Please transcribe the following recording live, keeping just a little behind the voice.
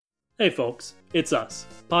Hey folks, it's us,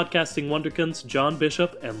 podcasting wonderkins John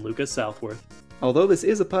Bishop and Lucas Southworth. Although this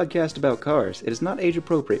is a podcast about cars, it is not age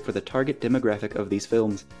appropriate for the target demographic of these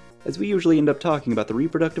films, as we usually end up talking about the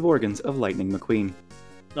reproductive organs of Lightning McQueen.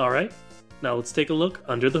 Alright, now let's take a look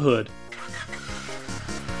under the hood.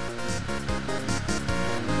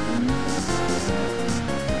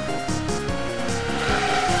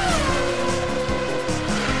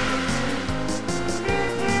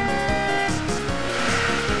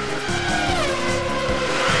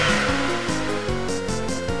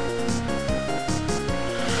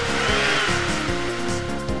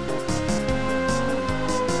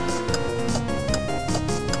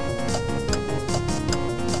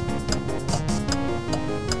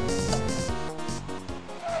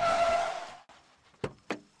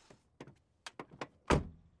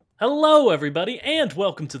 Hello, everybody, and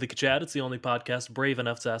welcome to the Chat. It's the only podcast brave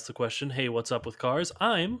enough to ask the question, hey, what's up with cars?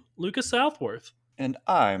 I'm Lucas Southworth. And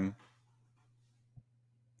I'm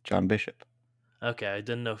John Bishop. Okay, I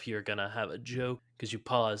didn't know if you were going to have a joke, because you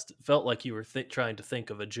paused. It felt like you were trying to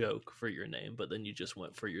think of a joke for your name, but then you just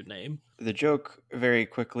went for your name. The joke very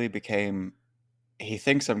quickly became, he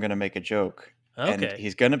thinks I'm going to make a joke, and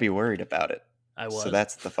he's going to be worried about it. I was. So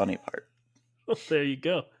that's the funny part. Well, there you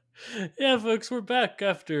go. Yeah, folks, we're back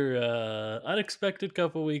after unexpected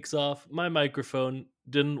couple weeks off. My microphone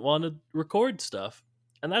didn't want to record stuff,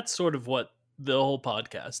 and that's sort of what the whole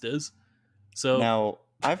podcast is. So now,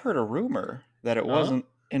 I've heard a rumor that it wasn't,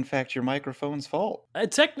 in fact, your microphone's fault.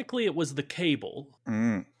 Technically, it was the cable,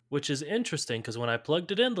 which is interesting, because when I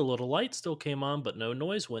plugged it in, the little light still came on, but no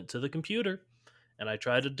noise went to the computer. And I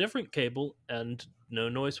tried a different cable, and no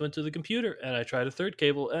noise went to the computer, and I tried a third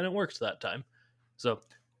cable, and it worked that time. So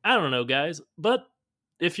I don't know, guys, but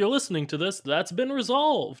if you're listening to this, that's been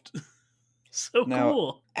resolved. So now,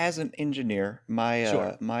 cool. As an engineer,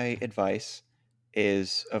 my advice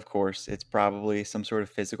is, of course, it's probably some sort of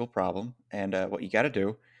physical problem, and what you got to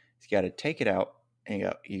do is you got to take it out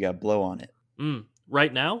and you got to blow on it.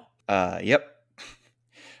 Right now? Yep.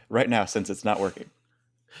 Right now, since it's not working.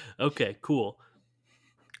 Okay, cool.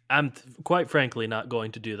 I'm quite frankly not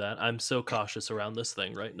going to do that. I'm so cautious around this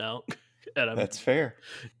thing right now. That's fair.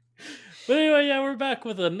 But anyway, yeah, we're back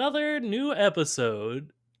with another new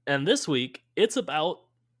episode. And this week, it's about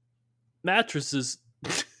mattresses.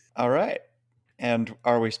 All right. And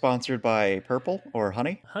are we sponsored by Purple or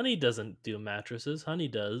Honey? Honey doesn't do mattresses. Honey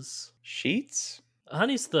does sheets?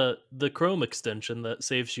 Honey's the Chrome extension that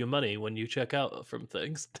saves you money when you check out from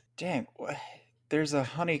things. Dang, there's a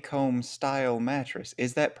honeycomb style mattress.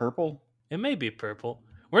 Is that Purple? It may be Purple.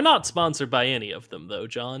 We're not sponsored by any of them, though,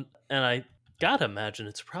 John. And I gotta imagine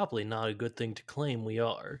it's probably not a good thing to claim we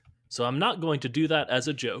are. So I'm not going to do that as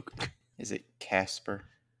a joke. Is it Casper?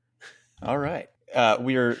 All right.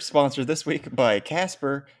 We are sponsored this week by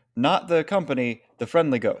Casper, not the company, the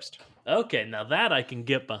Friendly Ghost. Okay, now that I can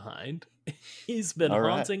get behind. He's been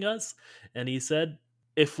haunting us, and he said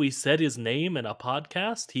if we said his name in a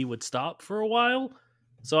podcast, he would stop for a while.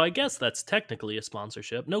 So I guess that's technically a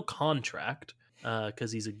sponsorship. No contract.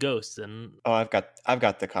 Because he's a ghost, and I've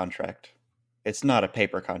got the contract. It's not a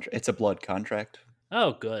paper contract; it's a blood contract.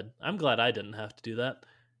 Oh, good. I'm glad I didn't have to do that.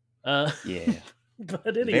 Yeah,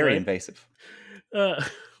 but anyway, very invasive.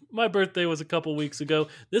 My birthday was a couple weeks ago.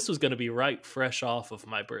 This was going to be right fresh off of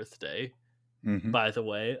my birthday. By the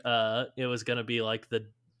way, it was going to be like the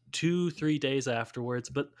 2-3 days afterwards,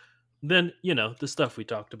 but then the stuff we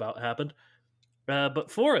talked about happened. But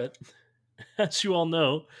for it. As you all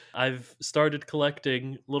know, I've started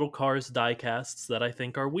collecting little cars die-casts that I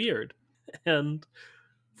think are weird. And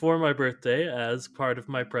for my birthday, as part of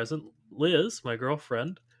my present, Liz, my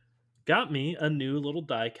girlfriend, got me a new little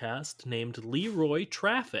die-cast named Leroy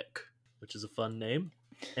Traffik, which is a fun name.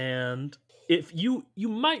 And if you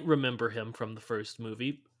might remember him from the first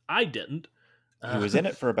movie. I didn't. He was in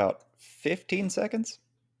it for about 15 seconds?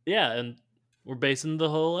 Yeah, and we're basing the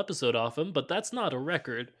whole episode off him, but that's not a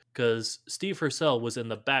record. Because Steve Hercel was in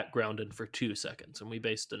the background and for 2 seconds, and we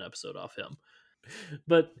based an episode off him.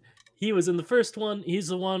 But he was in the first one. He's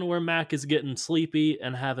the one where Mac is getting sleepy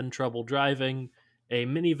and having trouble driving. A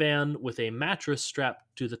minivan with a mattress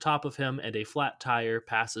strapped to the top of him and a flat tire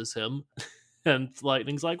passes him. And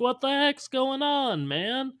Lightning's like, what the heck's going on,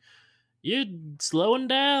 man? You're slowing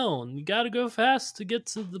down. You gotta go fast to get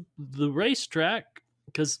to the racetrack.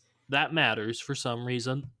 Because that matters for some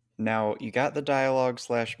reason. Now, you got the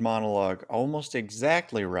dialogue/monologue almost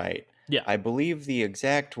exactly right. Yeah. I believe the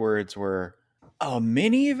exact words were, a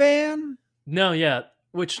minivan? No, yeah,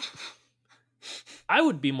 which I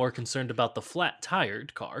would be more concerned about the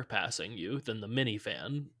flat-tired car passing you than the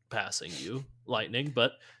minivan passing you, Lightning,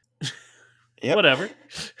 but Yep. whatever.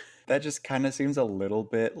 That just kind of seems a little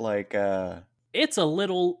bit like... It's a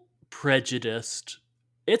little prejudiced.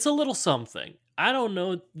 It's a little something. I don't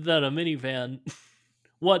know that a minivan...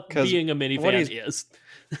 what being a minivan is.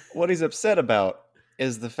 What he's upset about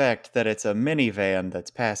is the fact that it's a minivan that's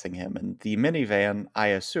passing him. And the minivan, I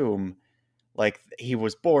assume, like, he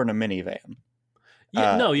was born a minivan.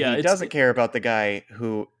 He doesn't care about the guy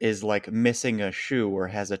who is, like, missing a shoe or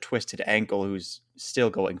has a twisted ankle who's still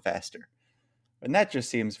going faster. And that just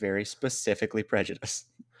seems very specifically prejudiced.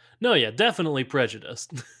 No, yeah, definitely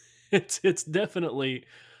prejudiced. It's definitely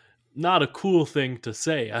not a cool thing to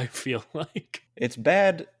say, I feel like. It's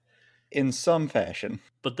bad in some fashion.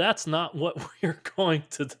 But that's not what we're going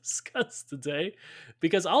to discuss today.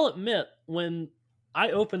 Because I'll admit, when I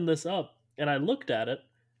opened this up and I looked at it,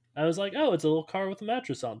 I was like, oh, it's a little car with a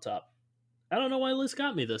mattress on top. I don't know why Liz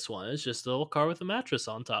got me this one. It's just a little car with a mattress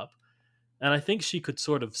on top. And I think she could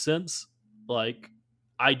sort of sense, like,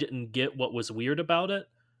 I didn't get what was weird about it.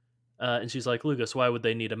 And she's like, Lucas, why would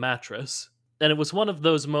they need a mattress? And it was one of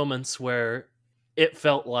those moments where it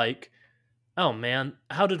felt like, oh man,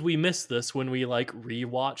 how did we miss this when we like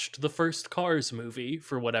rewatched the first Cars movie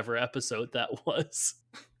for whatever episode that was?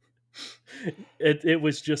 It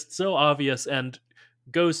was just so obvious and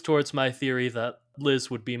goes towards my theory that Liz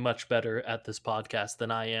would be much better at this podcast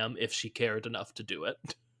than I am if she cared enough to do it.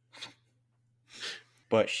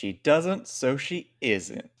 But she doesn't, so she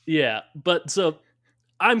isn't. Yeah, but so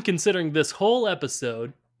I'm considering this whole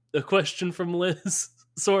episode a question from Liz,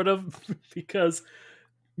 sort of, because,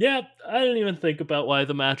 yeah, I didn't even think about why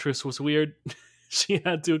the mattress was weird. She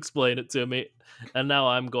had to explain it to me, and now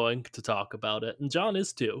I'm going to talk about it, and John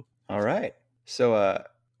is too. All right. So,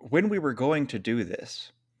 when we were going to do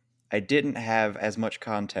this, I didn't have as much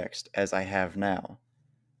context as I have now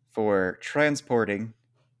for transporting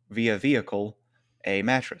via vehicle a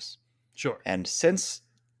mattress. Sure. And since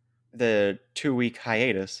the 2-week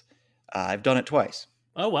hiatus, I've done it twice.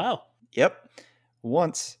 Oh, wow. Yep.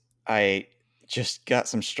 Once, I just got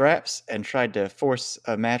some straps and tried to force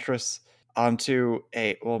a mattress onto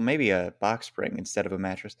maybe a box spring instead of a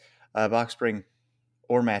mattress. A box spring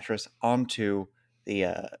or mattress onto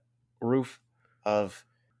the roof of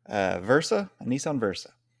a Nissan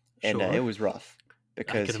Versa. And Sure. it was rough.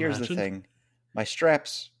 Because here's the thing. My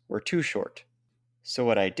straps were too short. So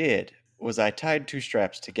what I did was I tied 2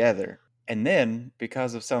 straps together. And then,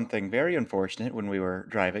 because of something very unfortunate when we were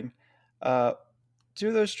driving, 2 of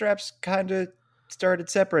those straps kind of started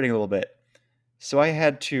separating a little bit. So I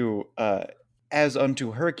had to, as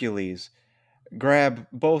unto Hercules, grab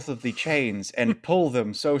both of the chains and pull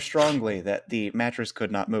them so strongly that the mattress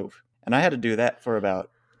could not move. And I had to do that for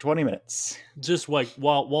about 20 minutes. Just like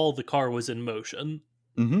while the car was in motion.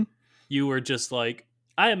 Mm-hmm. You were just like,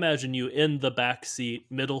 I imagine you in the back seat,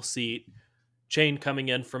 middle seat, chain coming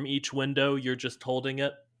in from each window, you're just holding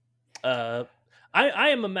it. I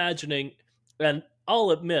am imagining, and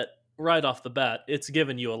I'll admit right off the bat, it's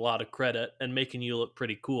given you a lot of credit and making you look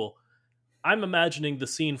pretty cool. I'm imagining the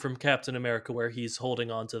scene from Captain America where he's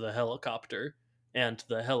holding onto the helicopter and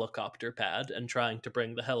the helicopter pad and trying to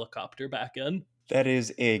bring the helicopter back in. That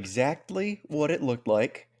is exactly what it looked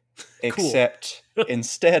like, except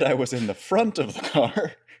instead I was in the front of the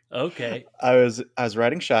car. Okay. I was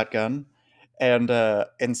riding shotgun, and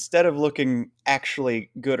instead of looking actually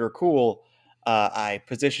good or cool, I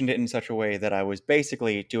positioned it in such a way that I was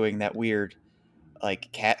basically doing that weird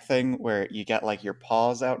like cat thing where you got like your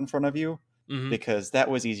paws out in front of you, because that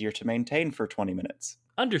was easier to maintain for 20 minutes.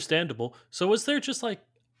 Understandable. So was there just like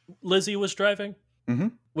Lizzie was driving? Mm-hmm.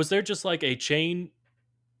 Was there just like a chain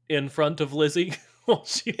in front of Lizzie while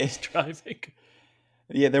she was driving?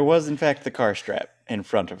 Yeah, there was in fact the car strap in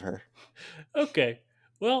front of her. Okay.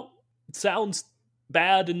 Well, it sounds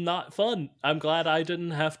bad and not fun. I'm glad I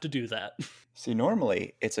didn't have to do that. See,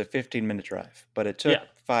 normally it's a 15-minute drive, but it took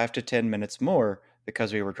 5 to 10 minutes more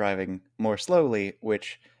because we were driving more slowly,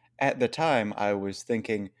 which at the time I was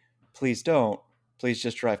thinking, please don't. Please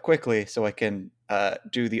just drive quickly so I can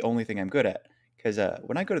do the only thing I'm good at. Because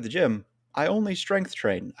when I go to the gym, I only strength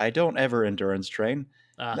train. I don't ever endurance train.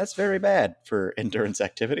 That's very bad for endurance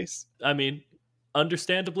activities. I mean,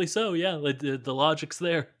 understandably so, yeah. The logic's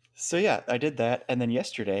there. So yeah, I did that. And then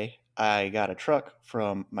yesterday, I got a truck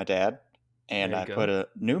from my dad, and I put a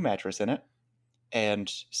new mattress in it.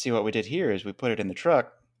 And see, what we did here is we put it in the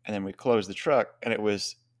truck, and then we closed the truck, and it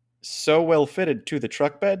was so well fitted to the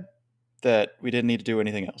truck bed that we didn't need to do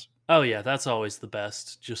anything else. Oh yeah, that's always the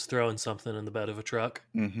best. Just throwing something in the bed of a truck.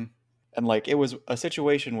 Mm-hmm. And like, it was a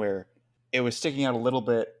situation where it was sticking out a little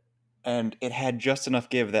bit, and it had just enough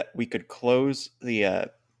give that we could close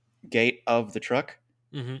the gate of the truck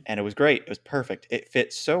And it was great. It was perfect. It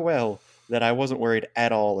fit so well that I wasn't worried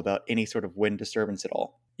at all about any sort of wind disturbance at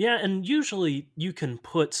all. Yeah, and usually you can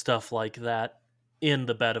put stuff like that in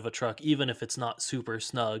the bed of a truck, even if it's not super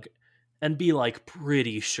snug, and be like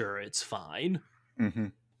pretty sure it's fine. Mm-hmm.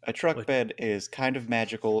 A truck Which, bed is kind of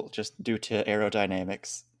magical just due to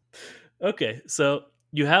aerodynamics. okay, so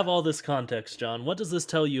you have all this context, John. What does this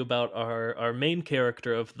tell you about our main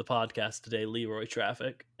character of the podcast today, Leroy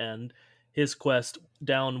Traffik, and his quest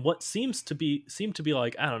down what seem to be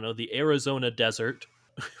like, I don't know, the Arizona desert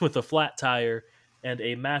with a flat tire and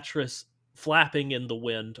a mattress flapping in the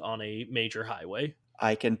wind on a major highway?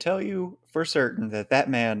 I can tell you for certain that that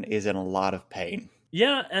man is in a lot of pain.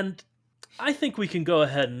 Yeah, and I think we can go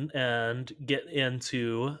ahead and get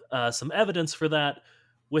into some evidence for that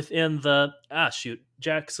within the shoot.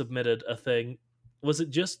 Jack submitted a thing. Was it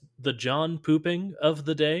just the John pooping of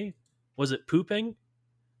the day? Was it pooping?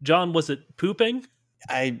 John, was it pooping?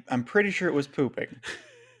 I'm pretty sure it was pooping.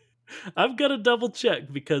 I've got to double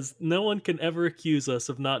check because no one can ever accuse us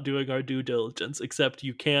of not doing our due diligence, except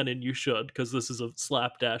you can and you should, because this is a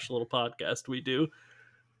slapdash little podcast we do.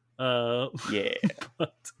 Yeah.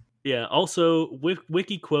 But yeah, also,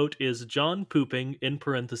 wiki quote is John pooping in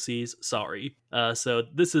parentheses, sorry. So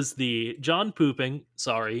this is the John pooping,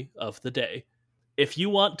 sorry, of the day. If you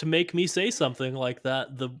want to make me say something like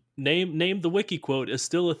that, the name the wiki quote is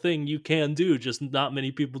still a thing you can do, just not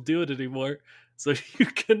many people do it anymore. So you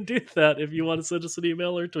can do that if you want to send us an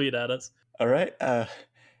email or tweet at us. All right.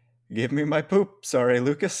 Give me my poop. Sorry,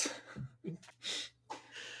 Lucas.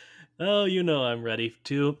 Oh, you know I'm ready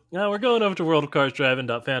to. We're going over to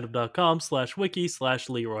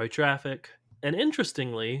worldofcarsdriving.fandom.com/wiki/Leroy Traffik. And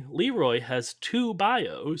interestingly, Leroy has two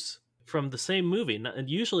bios from the same movie. And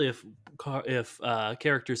usually, if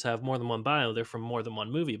characters have more than one bio, they're from more than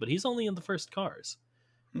one movie. But he's only in the first Cars.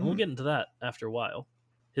 And we'll get into that after a while.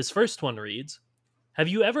 His first one reads, have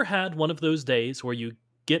you ever had one of those days where you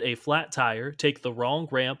get a flat tire, take the wrong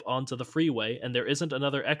ramp onto the freeway, and there isn't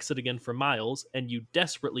another exit again for miles, and you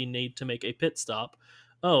desperately need to make a pit stop?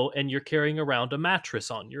 Oh, and you're carrying around a mattress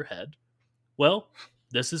on your head. Well,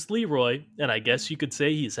 this is Leroy, and I guess you could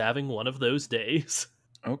say he's having one of those days.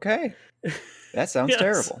 Okay. That sounds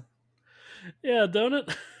terrible. Yeah, don't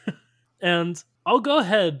it? And I'll go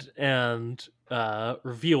ahead and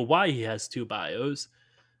reveal why he has two bios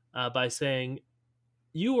by saying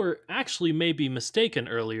you were actually maybe mistaken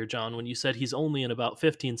earlier, John, when you said he's only in about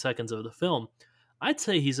 15 seconds of the film. I'd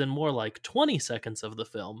say he's in more like 20 seconds of the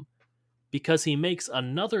film because he makes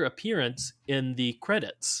another appearance in the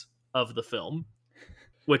credits of the film,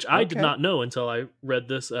 which I did not know until I read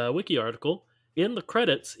this wiki article. In the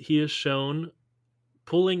credits, he is shown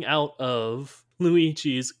pulling out of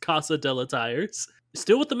Luigi's Casa della Tires,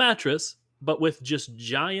 still with the mattress, but with just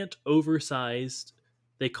giant, oversized,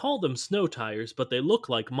 they call them snow tires, but they look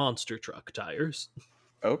like monster truck tires.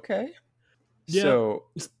 Okay. Yeah. So,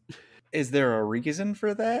 is there a reason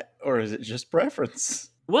for that, or is it just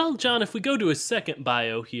preference? Well, John, if we go to his second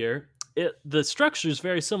bio here, the structure is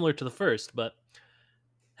very similar to the first, but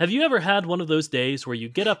have you ever had one of those days where you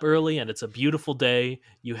get up early and it's a beautiful day,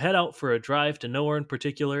 you head out for a drive to nowhere in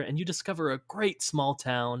particular, and you discover a great small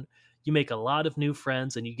town, you make a lot of new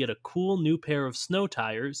friends, and you get a cool new pair of snow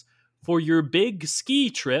tires for your big ski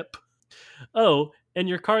trip? Oh, and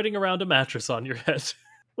you're carting around a mattress on your head.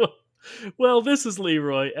 Well, this is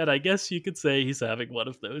Leroy, and I guess you could say he's having one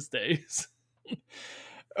of those days.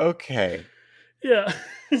 Okay. Yeah.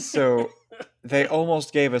 So they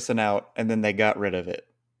almost gave us an out, and then they got rid of it.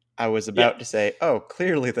 I was about to say, oh,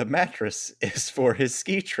 clearly the mattress is for his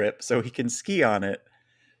ski trip, so he can ski on it.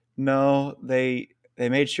 No, they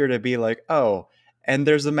made sure to be like, oh, and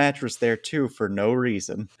there's a mattress there too for no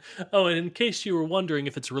reason. Oh, and in case you were wondering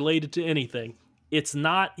if it's related to anything, it's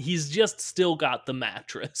not. He's just still got the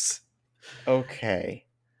mattress. Okay.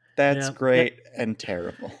 That's great and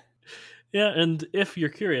terrible. Yeah, and if you're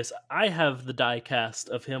curious, I have the die cast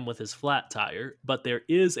of him with his flat tire, but there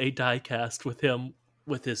is a die cast with him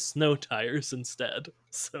with his snow tires instead.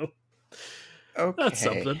 So that's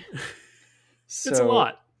something. It's a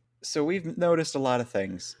lot. So we've noticed a lot of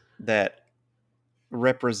things that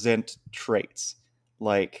represent traits,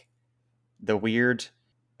 like the weird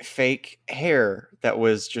fake hair that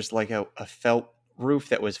was just like a felt roof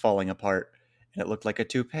that was falling apart and it looked like a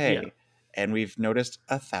toupee. Yeah. And we've noticed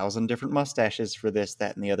 1,000 different mustaches for this,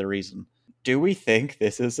 that, and the other reason. Do we think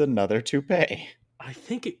this is another toupee? I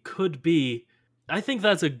think it could be. I think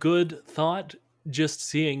that's a good thought, just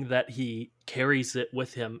seeing that he carries it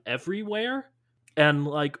with him everywhere. And,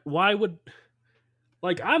 like, why would...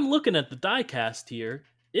 Like, I'm looking at the diecast here.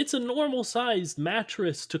 It's a normal-sized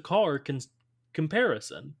mattress to car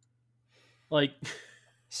comparison. Like,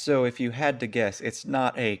 so if you had to guess, it's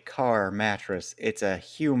not a car mattress, it's a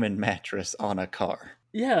human mattress on a car.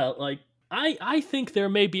 yeah, like I think there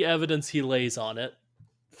may be evidence he lays on it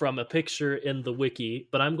from a picture in the wiki,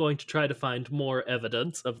 but I'm going to try to find more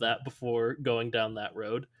evidence of that before going down that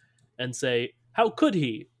road and say, how could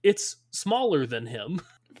he? It's smaller than him.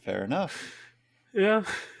 Fair enough. Yeah.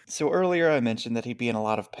 So earlier I mentioned that he'd be in a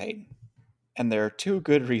lot of pain. And there are two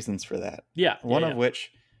good reasons for that. Yeah. One of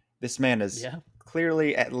which, this man is Yeah.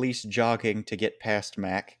 clearly at least jogging to get past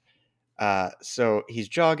Mac. So he's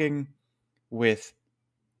jogging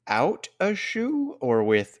without a shoe or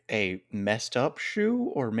with a messed up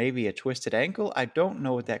shoe or maybe a twisted ankle. I don't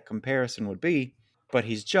know what that comparison would be, but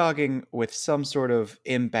he's jogging with some sort of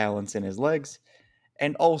imbalance in his legs.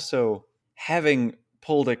 And also, having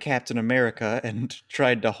pulled a Captain America and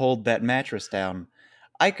tried to hold that mattress down,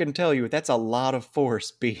 I can tell you that's a lot of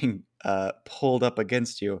force being pulled up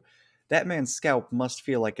against you. That man's scalp must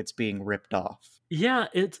feel like it's being ripped off. Yeah,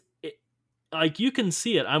 like you can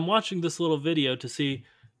see it. I'm watching this little video to see.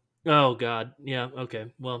 Oh God, yeah,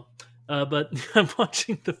 okay, well, but I'm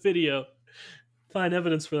watching the video, find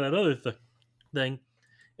evidence for that other thing,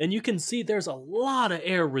 and you can see there's a lot of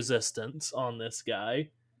air resistance on this guy.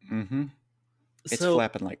 Mm-hmm. It's So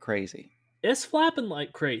flapping like crazy. it's flapping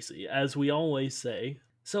like crazy, as we always say.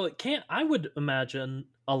 So it can't. I would imagine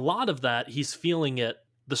a lot of that he's feeling it.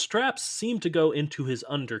 The straps seem to go into his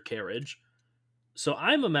undercarriage. So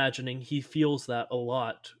I'm imagining he feels that a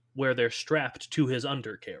lot where they're strapped to his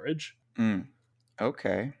undercarriage.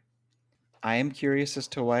 Okay. I am curious as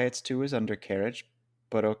to why it's to his undercarriage,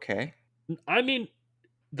 but okay. I mean,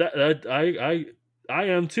 that I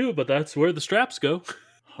am too, but that's where the straps go.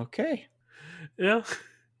 Okay. Yeah.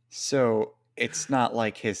 So it's not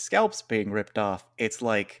like his scalp's being ripped off. It's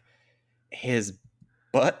like his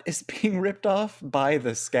butt is being ripped off by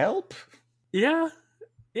the scalp? Yeah.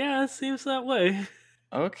 Yeah, it seems that way.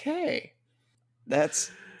 Okay.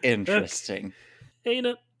 That's interesting. Ain't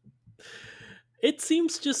it? It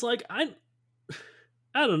seems just like I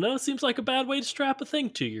don't know, it seems like a bad way to strap a thing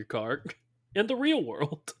to your car in the real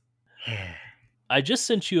world. I just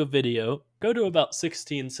sent you a video. Go to about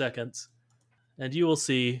 16 seconds, and you will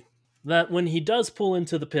see that when he does pull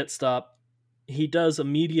into the pit stop, he does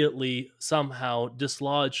immediately somehow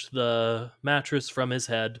dislodge the mattress from his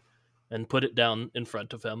head and put it down in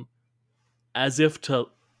front of him, as if to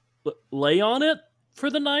lay on it for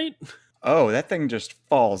the night. Oh, that thing just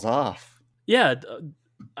falls off. Yeah,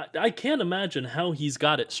 I can't imagine how he's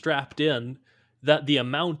got it strapped in, that the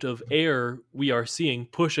amount of air we are seeing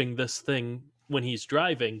pushing this thing when he's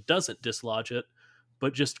driving doesn't dislodge it,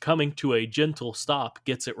 but just coming to a gentle stop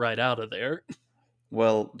gets it right out of there.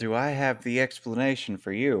 Well, do I have the explanation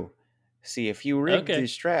for you? See, if you rig Okay.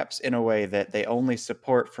 these straps in a way that they only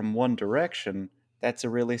support from one direction, that's a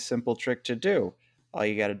really simple trick to do. All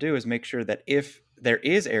you got to do is make sure that if there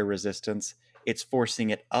is air resistance, it's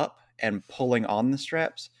forcing it up and pulling on the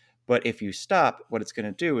straps. But if you stop, what it's going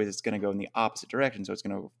to do is it's going to go in the opposite direction. So it's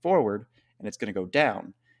going to go forward and it's going to go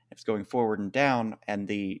down. If it's going forward and down and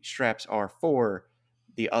the straps are for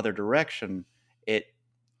the other direction, it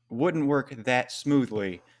wouldn't work that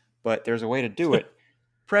smoothly, but there's a way to do it.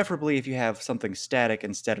 Preferably if you have something static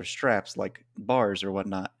instead of straps like bars or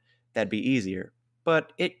whatnot, that'd be easier.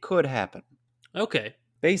 But it could happen. Okay.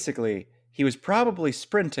 Basically, he was probably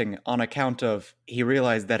sprinting on account of he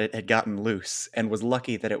realized that it had gotten loose and was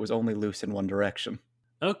lucky that it was only loose in one direction.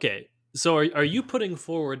 Okay. So are you putting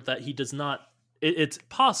forward that he does not, it's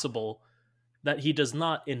possible that he does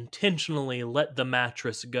not intentionally let the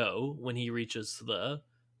mattress go when he reaches the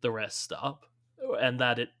rest stop, and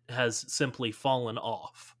that it has simply fallen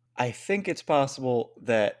off? I think it's possible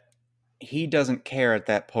that he doesn't care at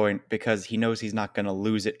that point because he knows he's not going to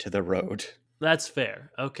lose it to the road. That's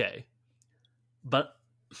fair. Okay. But,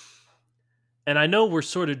 and I know we're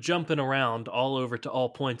sort of jumping around all over to all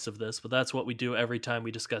points of this, but that's what we do every time we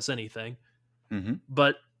discuss anything. Mm-hmm.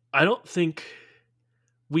 But I don't think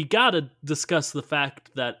we gotta discuss the fact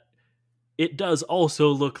that it does also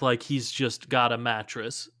look like he's just got a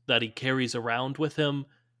mattress that he carries around with him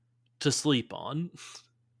to sleep on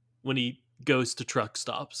when he goes to truck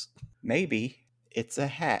stops. Maybe it's a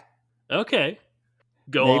hat. Okay.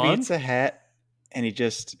 Go Maybe on. it's a hat, and he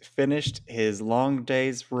just finished his long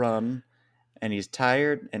day's run, and he's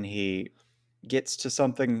tired, and he gets to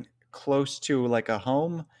something close to like a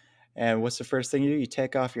home. And what's the first thing you do? You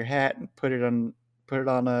take off your hat and put it on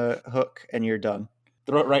a hook, and you're done.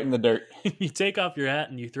 Throw it right in the dirt. You take off your hat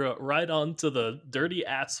and you throw it right onto the dirty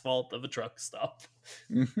asphalt of a truck stop.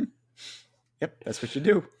 Mm-hmm. Yep, that's what you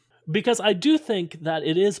do. Because I do think that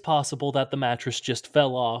it is possible that the mattress just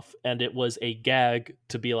fell off and it was a gag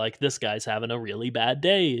to be like, this guy's having a really bad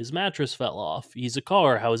day. His mattress fell off. He's a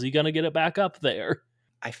car. How is he going to get it back up there?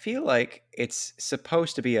 I feel like it's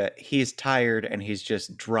supposed to be he's tired and he's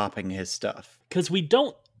just dropping his stuff. Because we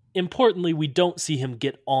don't see him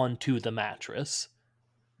get onto the mattress.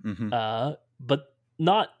 Mm-hmm. But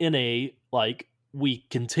not in a, like, we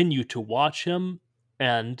continue to watch him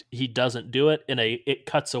and he doesn't do it, it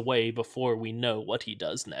cuts away before we know what he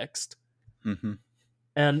does next. Mm-hmm.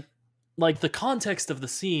 And like the context of the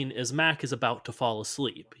scene is Mac is about to fall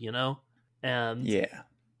asleep, and yeah,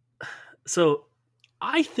 so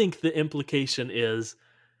I think the implication is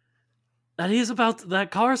that that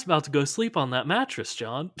car's about to go sleep on that mattress,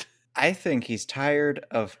 John. I think he's tired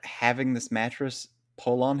of having this mattress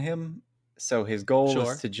pull on him, so his goal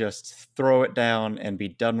is to just throw it down and be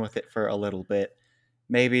done with it for a little bit.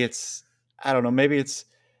 Maybe it's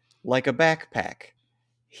like a backpack.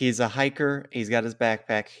 He's a hiker, he's got his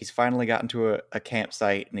backpack, he's finally gotten to a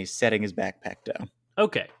campsite, and he's setting his backpack down.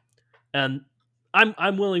 Okay. And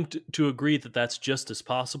I'm willing to agree that that's just as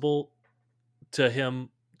possible to him,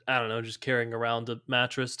 I don't know, just carrying around a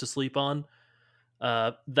mattress to sleep on.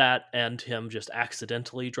 That and him just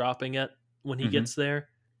accidentally dropping it when he gets there.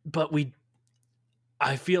 But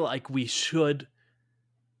I feel like we should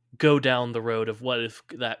go down the road of what if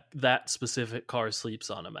that specific car sleeps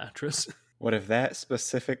on a mattress. What if that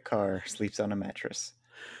specific car sleeps on a mattress?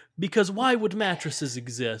 Because why would mattresses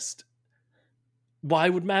exist?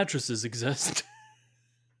 Well,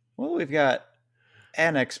 we've got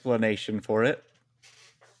an explanation for it.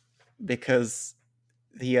 Because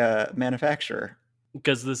the manufacturer.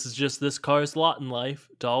 Because this is just this car's lot in life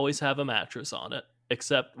to always have a mattress on it,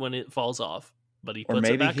 except when it falls off. But he puts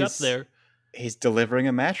it back up there. He's delivering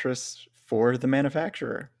a mattress for the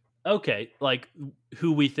manufacturer. Okay, like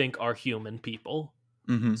who we think are human people.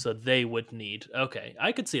 Mm-hmm. So they would need... Okay,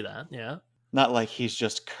 I could see that, yeah. Not like he's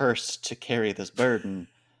just cursed to carry this burden,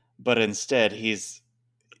 but instead he's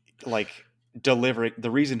like delivering...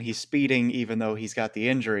 The reason he's speeding, even though he's got the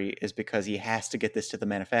injury, is because he has to get this to the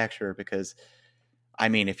manufacturer. Because, I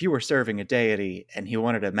mean, if you were serving a deity and he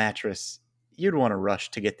wanted a mattress, you'd want to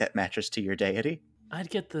rush to get that mattress to your deity. I'd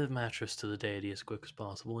get the mattress to the deity as quick as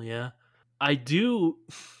possible, yeah. I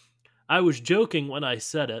was joking when I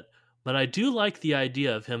said it, but I do like the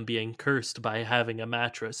idea of him being cursed by having a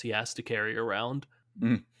mattress he has to carry around.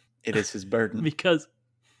 It is his burden.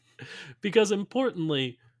 because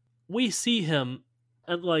importantly, we see him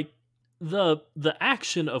at like the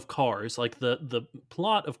action of Cars, like the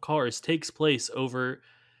plot of Cars takes place over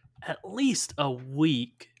at least a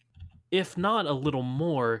week, if not a little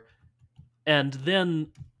more, and then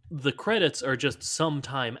the credits are just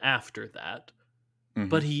sometime after that. Mm-hmm.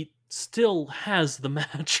 But he still has the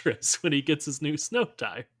mattress when he gets his new snow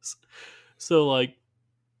tires. So like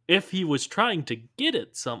if he was trying to get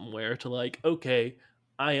it somewhere to like, okay,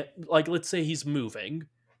 let's say he's moving,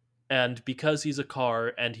 and because he's a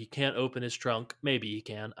car and he can't open his trunk, maybe he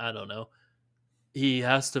can, I don't know, he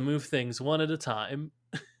has to move things one at a time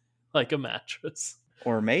like a mattress.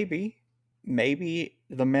 Or maybe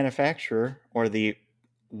the manufacturer, or the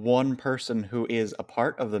one person who is a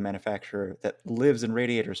part of the manufacturer that lives in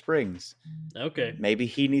Radiator Springs. Okay. Maybe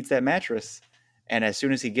he needs that mattress, and as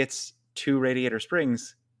soon as he gets to Radiator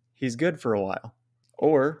Springs, he's good for a while.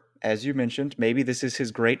 Or, as you mentioned, maybe this is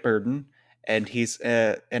his great burden, and he's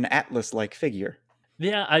an Atlas-like figure.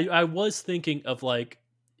 Yeah, I was thinking of like,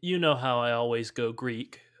 you know how I always go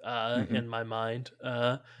Greek in my mind,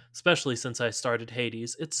 especially since I started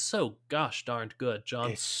Hades. It's so gosh darned good,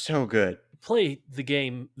 John. It's so good. Play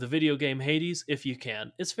the video game Hades if you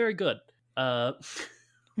can. It's very good.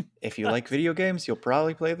 If you like video games, you'll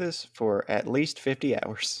probably play this for at least 50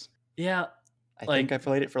 hours. Yeah. I think I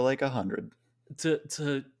played it for like 100.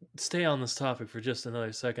 To stay on this topic for just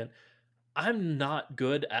another second, I'm not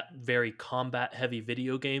good at very combat-heavy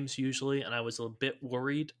video games usually, and I was a bit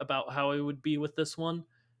worried about how I would be with this one,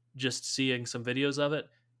 just seeing some videos of it.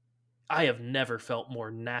 I have never felt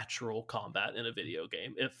more natural combat in a video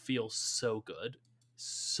game. It feels so good.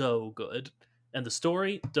 So good. And the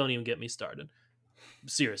story, don't even get me started.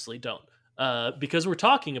 Seriously, don't. Because we're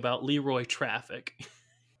talking about Leroy Traffik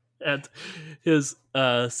and his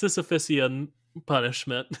Sisyphusian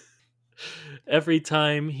punishment. Every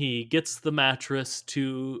time he gets the mattress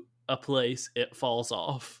to a place, it falls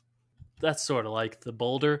off. That's sort of like the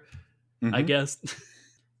boulder, I guess.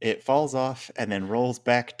 It falls off and then rolls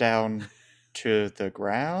back down to the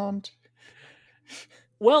ground.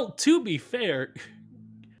 Well, to be fair,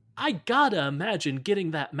 I gotta imagine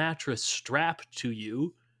getting that mattress strapped to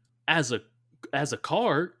you as a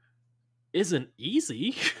car isn't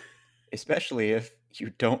easy. Especially if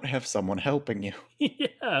you don't have someone helping you.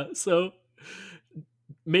 Yeah, so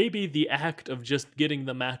maybe the act of just getting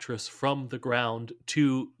the mattress from the ground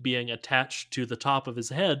to being attached to the top of his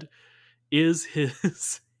head is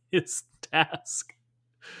his task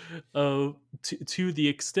to the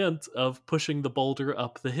extent of pushing the boulder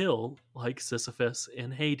up the hill like Sisyphus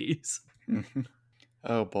in Hades.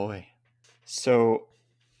 Oh boy. So,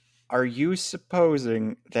 are you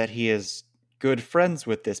supposing that he is good friends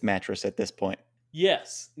with this mattress at this point?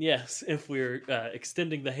 Yes, yes, if we're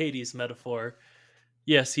extending the Hades metaphor,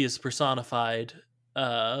 yes, he has personified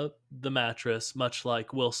the mattress, much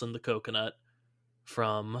like Wilson the coconut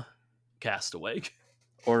from Castaway.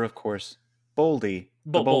 Or, of course, Boldy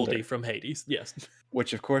the Boldy boulder, from Hades, yes.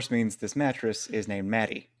 which of course means this mattress is named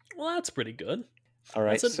Maddie. Well, that's pretty good. All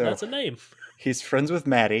right, so That's a name. he's friends with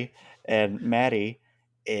Maddie, and Maddie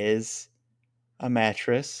is a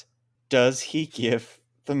mattress. Does he give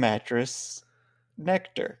the mattress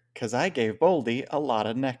nectar? Because I gave Boldy a lot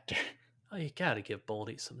of nectar. Oh, you gotta give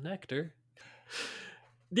Boldy some nectar.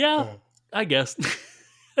 Yeah, I guess.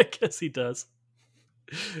 I guess he does.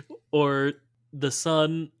 Or the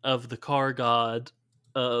son of the car god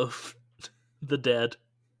of the dead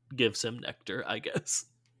gives him nectar, I guess.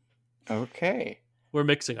 Okay. We're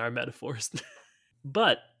mixing our metaphors.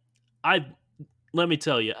 But I let me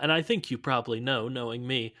tell you, and I think you probably know, knowing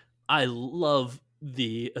me, I love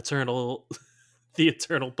the eternal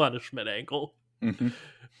punishment angle. Mm-hmm.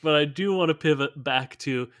 But I do want to pivot back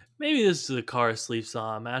to maybe this is a car sleeps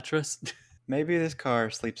on a mattress. Maybe this car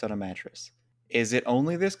sleeps on a mattress. Is it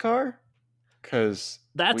only this car? Because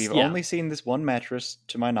we've Yeah. only seen this one mattress,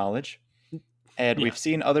 to my knowledge, and Yeah. we've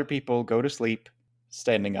seen other people go to sleep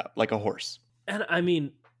standing up like a horse. And I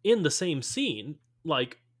mean, in the same scene,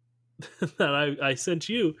 like that I sent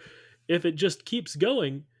you, if it just keeps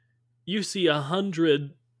going, you see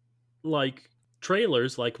 100 like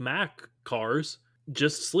trailers, like Mac cars,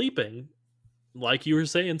 just sleeping, like you were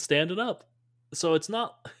saying, standing up. So it's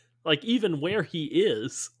not like even where he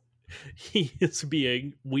is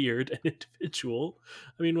being weird and individual.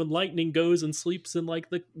 I mean, when Lightning goes and sleeps in like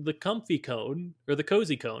the comfy cone or the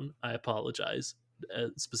cozy cone, I apologize.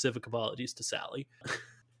 Specific apologies to Sally.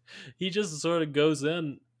 He just sort of goes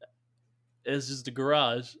in as just a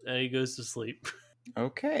garage and he goes to sleep.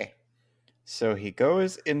 Okay. So he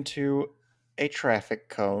goes into a traffic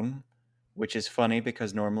cone, which is funny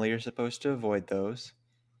because normally you're supposed to avoid those.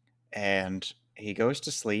 And he goes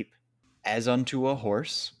to sleep as unto a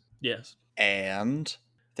horse. Yes. And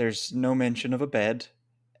there's no mention of a bed.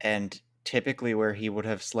 And typically where he would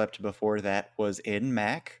have slept before that was in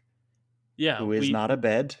Mac, Yeah, who is not a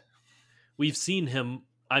bed. We've seen him.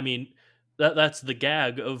 I mean, that's the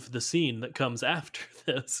gag of the scene that comes after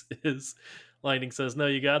this is Lightning says, "No,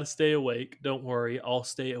 you got to stay awake. Don't worry, I'll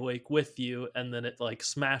stay awake with you." And then it like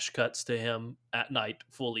smash cuts to him at night,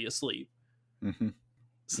 fully asleep. Mm-hmm.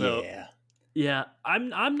 So yeah,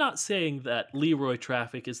 I'm not saying that Leroy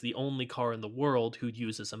Traffik is the only car in the world who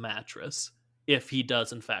uses a mattress, if he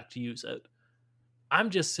does in fact use it. I'm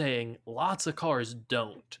just saying lots of cars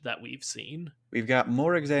don't that we've seen. We've got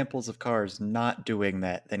more examples of cars not doing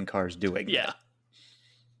that than cars doing that.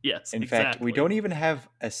 Yes, In exactly. fact, we don't even have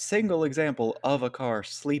a single example of a car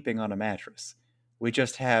sleeping on a mattress. We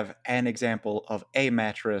just have an example of a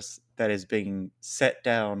mattress that is being set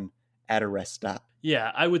down at a rest stop.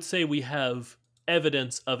 Yeah, I would say we have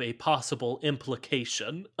evidence of a possible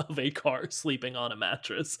implication of a car sleeping on a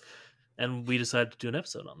mattress, and we decided to do an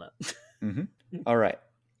episode on that. Mm-hmm. All right.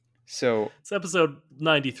 So it's episode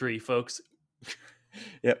 93, folks.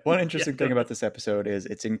 Yeah, one interesting thing about this episode is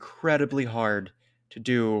it's incredibly hard to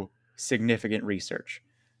do significant research.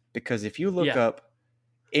 Because if you look up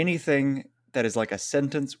anything that is like a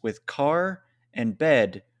sentence with car and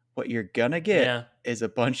bed, what you're gonna get is a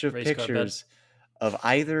bunch of pictures of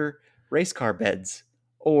either race car beds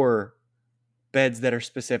or beds that are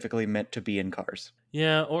specifically meant to be in cars.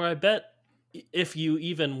 Yeah, or I bet if you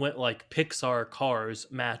even went like Pixar Cars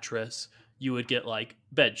mattress, you would get like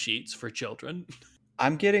bed sheets for children.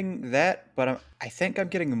 I'm getting that, but I think I'm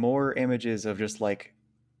getting more images of just like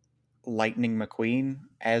Lightning McQueen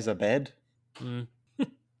as a bed. If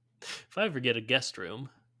I ever get a guest room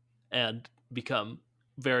and become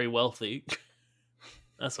very wealthy,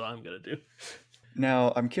 that's what I'm going to do.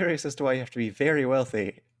 Now, I'm curious as to why you have to be very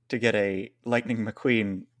wealthy to get a Lightning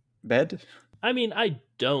McQueen bed. I mean, I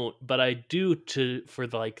don't, but I do for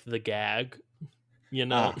like the gag, you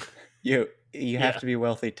know. You have to be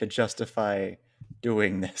wealthy to justify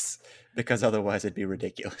doing this, because otherwise it'd be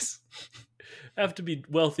ridiculous. I have to be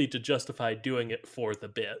wealthy to justify doing it for the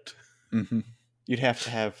bit. Mm-hmm. You'd have to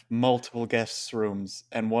have multiple guest rooms,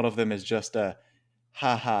 and one of them is just a,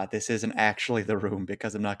 haha, this isn't actually the room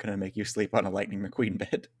because I'm not going to make you sleep on a Lightning McQueen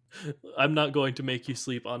bed. I'm not going to make you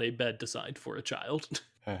sleep on a bed designed for a child.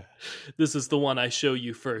 This is the one I show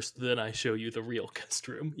you first, then I show you the real guest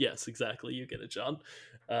room. Yes, exactly. You get it, John.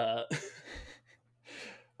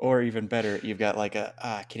 Or even better, you've got like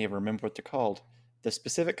I can't even remember what they're called. The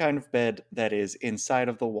specific kind of bed that is inside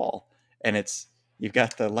of the wall. And you've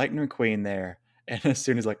got the Lightning McQueen there. And as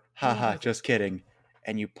soon as like, haha, just kidding.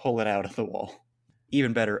 And you pull it out of the wall.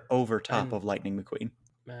 Even better, over top of Lightning McQueen.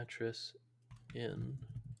 Mattress in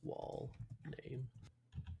wall name.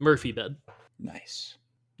 Murphy bed. Nice.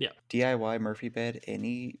 Yeah. DIY Murphy bed,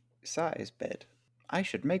 any size bed. I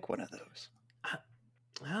should make one of those. I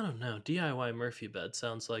don't know. DIY Murphy bed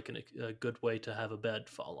sounds like a good way to have a bed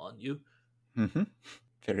fall on you. Mm-hmm.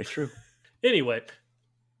 Very true. Anyway,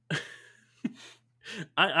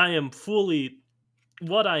 I am fully...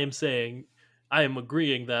 What I am saying, I am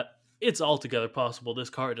agreeing that it's altogether possible this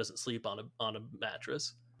car doesn't sleep on a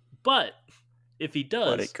mattress. But if he does,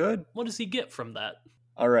 but it could. What does he get from that?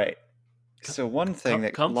 All right. So one thing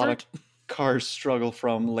that comfort? A lot of cars struggle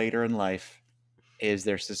from later in life is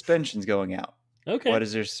their suspensions going out. Okay. What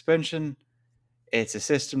is their suspension? It's a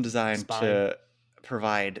system designed to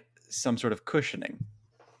provide some sort of cushioning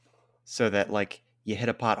so that, like, you hit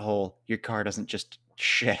a pothole, your car doesn't just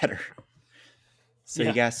shatter. So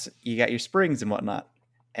you got your springs and whatnot.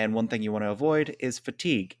 And one thing you want to avoid is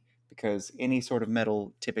fatigue, because any sort of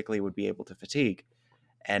metal typically would be able to fatigue.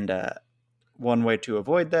 And one way to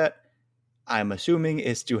avoid that, I'm assuming,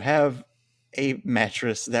 is to have a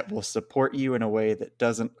mattress that will support you in a way that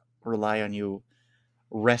doesn't rely on you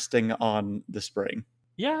resting on the spring.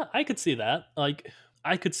 Yeah, I could see that. Like,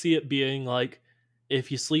 I could see it being like, if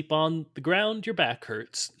you sleep on the ground, your back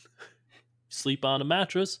hurts. Sleep on a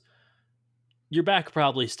mattress, your back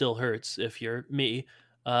probably still hurts if you're me,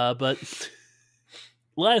 but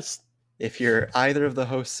less. If you're either of the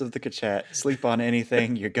hosts of the Kachat, sleep on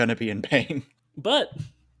anything, you're gonna be in pain. But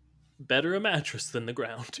better a mattress than the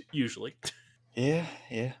ground, usually. Yeah.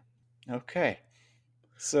 Okay.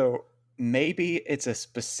 So maybe it's a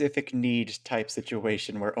specific need type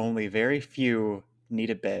situation where only very few need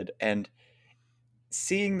a bed, and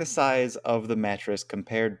seeing the size of the mattress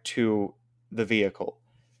compared to the vehicle,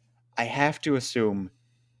 I have to assume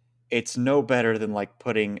it's no better than like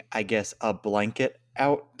putting, I guess, a blanket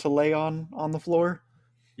out to lay on the floor.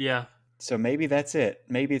 Yeah. So maybe that's it.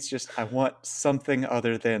 Maybe it's just I want something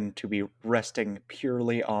other than to be resting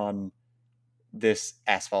purely on this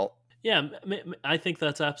asphalt. Yeah, I think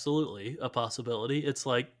that's absolutely a possibility. It's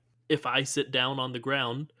like, if I sit down on the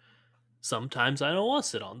ground, sometimes I don't want to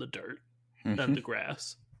sit on the dirt and the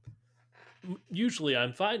grass. Usually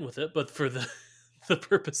I'm fine with it, but for the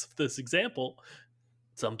purpose of this example,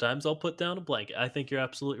 sometimes I'll put down a blanket. I think you're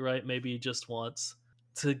absolutely right. Maybe he just wants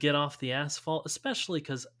to get off the asphalt, especially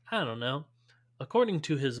because, I don't know, according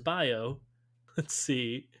to his bio, let's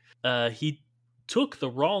see, he took the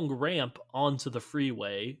wrong ramp onto the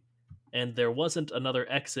freeway, and there wasn't another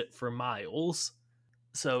exit for miles.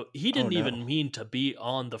 So he didn't even mean to be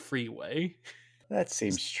on the freeway. That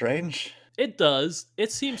seems strange. It does.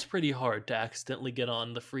 It seems pretty hard to accidentally get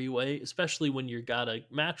on the freeway, especially when you got a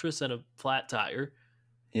mattress and a flat tire.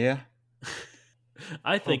 Yeah.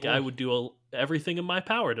 I think I would do everything in my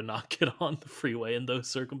power to not get on the freeway in those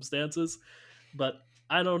circumstances. But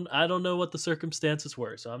I don't know what the circumstances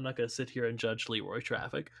were, so I'm not going to sit here and judge Leroy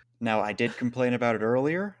Traffik. Now, I did complain about it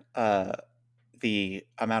earlier. The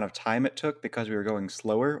amount of time it took because we were going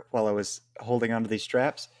slower while I was holding onto these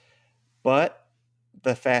straps. But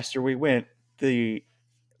the faster we went, the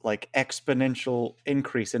exponential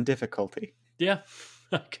increase in difficulty. Yeah,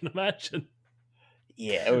 I can imagine.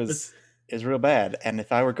 Yeah, it was real bad. And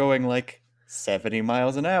if I were going 70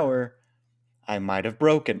 miles an hour, I might have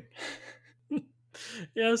broken.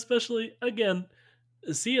 Yeah, especially, again,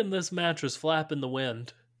 seeing this mattress flap in the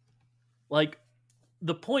wind. Like,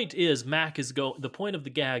 the point is the point of the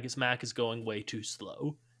gag is Mac is going way too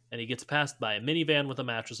slow, and he gets passed by a minivan with a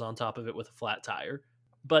mattress on top of it with a flat tire.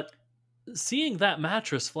 But seeing that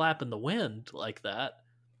mattress flap in the wind like that,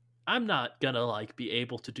 I'm not gonna be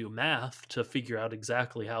able to do math to figure out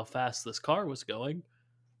exactly how fast this car was going,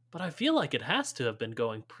 but I feel like it has to have been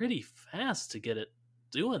going pretty fast to get it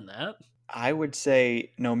doing that. I would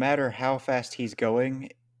say no matter how fast he's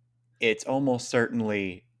going, it's almost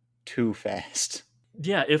certainly too fast.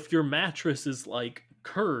 Yeah, if your mattress is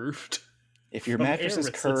curved. If your mattress is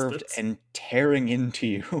curved and tearing into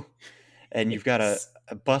you, and you've got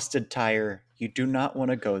a busted tire, you do not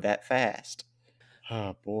want to go that fast.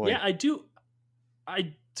 Oh boy. Yeah, I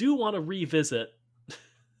do want to revisit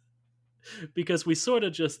because we sort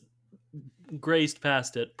of just grazed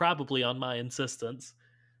past it, probably on my insistence.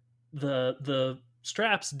 The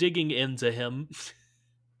straps digging into him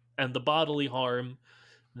and the bodily harm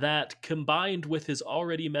that combined with his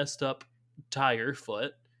already messed up tire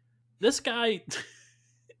foot, this guy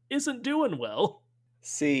isn't doing well.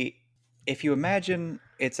 See, if you imagine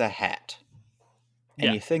it's a hat, and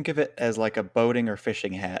Yeah. you think of it as like a boating or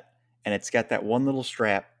fishing hat, and it's got that one little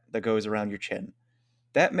strap that goes around your chin,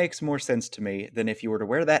 that makes more sense to me than if you were to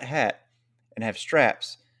wear that hat and have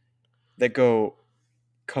straps that go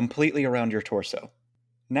completely around your torso.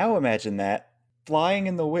 Now imagine that flying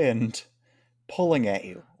in the wind, pulling at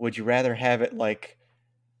you. Would you rather have it like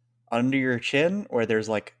under your chin where there's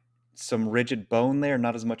like some rigid bone there,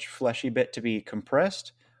 not as much fleshy bit to be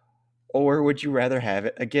compressed? Or would you rather have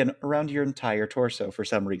it, again, around your entire torso for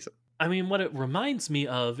some reason? I mean, what it reminds me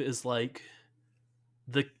of is like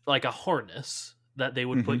a harness that they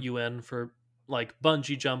would Mm-hmm. put you in for like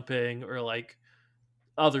bungee jumping or like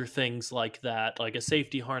other things like that, like a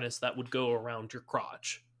safety harness that would go around your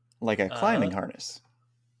crotch. Like a Uh, climbing harness.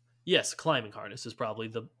 yes, climbing harness is probably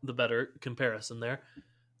the better comparison there.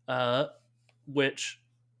 Uh, which,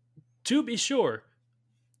 to be sure,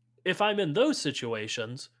 if I'm in those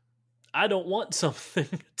situations, I don't want something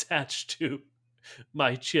attached to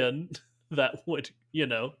my chin that would,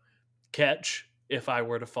 catch if I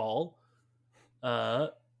were to fall.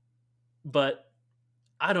 But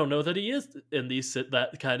I don't know that he is in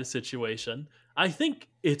that kind of situation. I think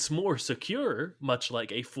it's more secure, much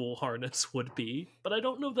like a full harness would be, but I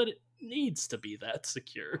don't know that it needs to be that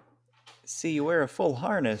secure. See, you wear a full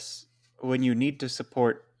harness when you need to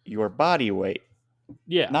support your body weight,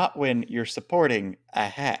 Yeah, not when you're supporting a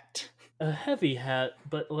hat. a heavy hat,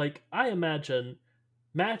 but like I imagine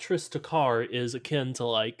mattress to car is akin to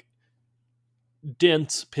like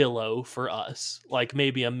dense pillow for us, like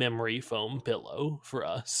maybe a memory foam pillow for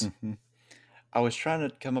us. Mm-hmm. I was trying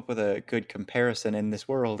to come up with a good comparison in this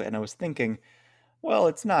world, and I was thinking, well,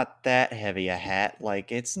 it's not that heavy a hat.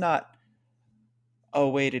 Like, it's not. Oh,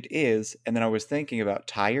 wait, it is. And then I was thinking about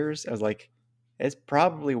tires. I was like, it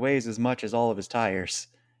probably weighs as much as all of his tires.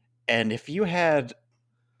 And if you had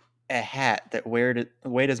a hat that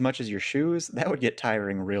weighed as much as your shoes, that would get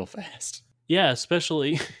tiring real fast. Yeah,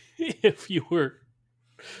 especially if you were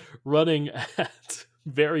running at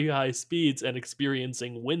very high speeds and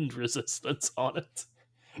experiencing wind resistance on it.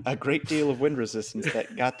 A great deal of wind resistance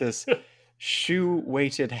that got this shoe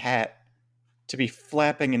weighted hat to be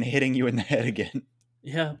flapping and hitting you in the head again.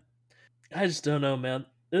 Yeah, I just don't know, man.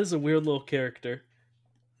 This is a weird little character.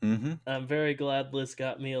 Mm-hmm. I'm very glad Liz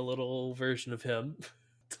got me a little version of him.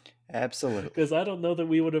 Absolutely. Because I don't know that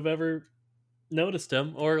we would have ever noticed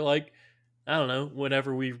him, or like, I don't know,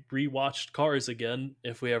 whenever we rewatched Cars again,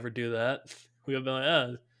 if we ever do that, we would be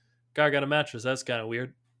like, car got a mattress, that's kind of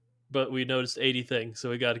weird. But we noticed 80 things, so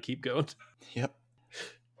we got to keep going. Yep.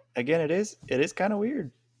 Again, it is kind of weird.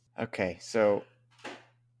 Okay, so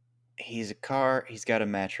he's got a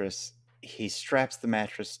mattress. He straps the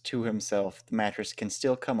mattress to himself. The mattress can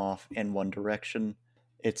still come off in one direction.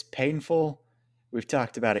 It's painful. We've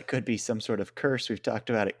talked about it could be some sort of curse. We've talked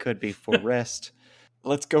about it could be for rest.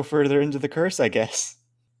 Let's go further into the curse, I guess.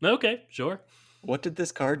 Okay, sure. What did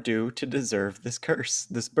this car do to deserve this curse,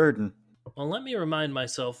 this burden? Well, let me remind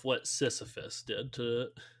myself what Sisyphus did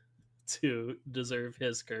to deserve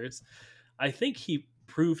his curse. I think he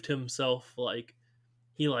proved himself like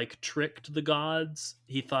he like tricked the gods.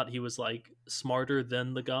 He thought he was like smarter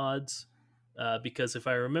than the gods, because if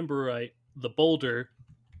I remember right, the boulder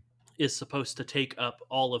is supposed to take up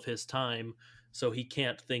all of his time, so he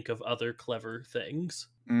can't think of other clever things.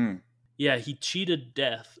 Mm. Yeah, he cheated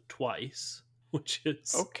death twice, which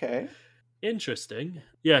is Okay. interesting.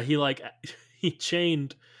 Yeah, he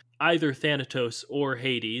chained either Thanatos or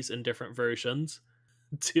Hades in different versions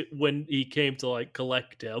when he came to like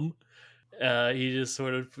collect him. He just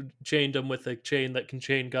sort of chained him with a chain that can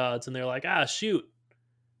chain gods, and they're like, shoot.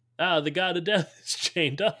 The god of death is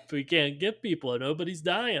chained up. We can't get people. Nobody's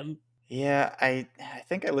dying. Yeah, I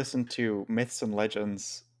think I listened to Myths and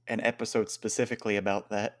Legends, an episode specifically about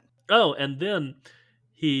that. Oh, and then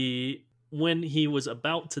when he was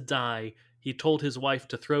about to die, he told his wife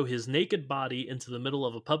to throw his naked body into the middle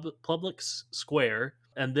of a public square.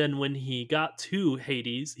 And then when he got to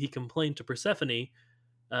Hades, he complained to Persephone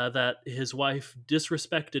that his wife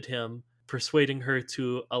disrespected him, persuading her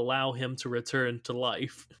to allow him to return to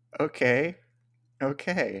life. Okay.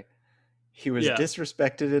 He was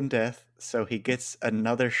disrespected in death, so he gets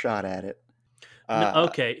another shot at it.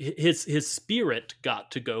 Okay, his spirit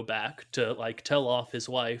got to go back to like tell off his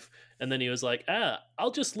wife, and then he was like,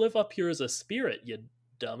 I'll just live up here as a spirit, you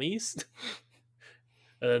dummies.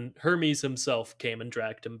 And Hermes himself came and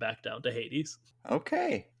dragged him back down to Hades.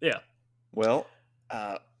 Okay. Yeah. Well,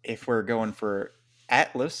 if we're going for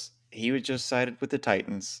Atlas, he was just sided with the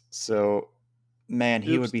Titans. So, man,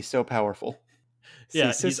 he would be so powerful. See, Yeah,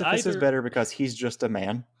 he's Sisyphus is either better because he's just a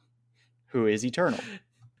man who is eternal.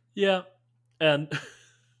 Yeah, and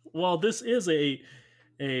while this is a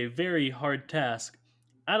very hard task,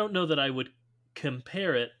 I don't know that I would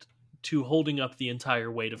compare it to holding up the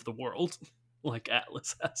entire weight of the world like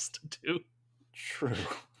Atlas has to do. True.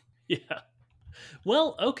 Yeah.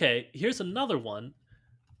 Well, okay, here's another one.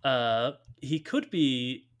 He could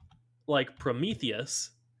be like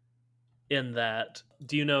Prometheus in that,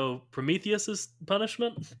 do you know Prometheus's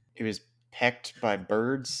punishment? He was pecked by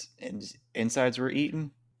birds and his insides were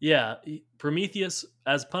eaten. Yeah, Prometheus,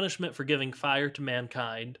 as punishment for giving fire to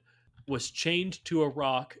mankind, was chained to a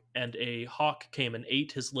rock, and a hawk came and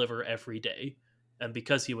ate his liver every day. And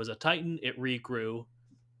because he was a titan, it regrew.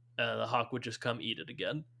 The hawk would just come eat it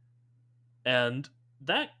again. And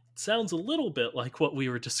that sounds a little bit like what we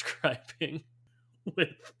were describing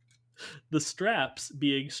with the straps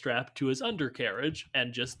being strapped to his undercarriage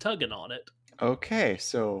and just tugging on it. Okay,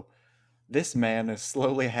 so this man is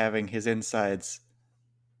slowly having his insides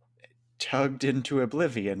tugged into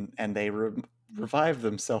oblivion, and they revive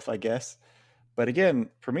themselves, I guess. But again,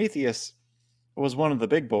 Prometheus was one of the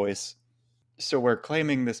big boys. So we're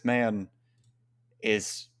claiming this man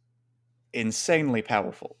is insanely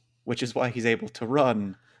powerful, which is why he's able to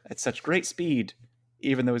run at such great speed,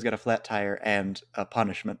 even though he's got a flat tire and a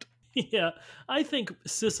punishment. Yeah, I think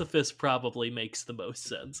Sisyphus probably makes the most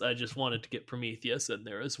sense. I just wanted to get Prometheus in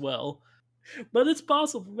there as well. But it's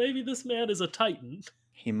possible. Maybe this man is a titan.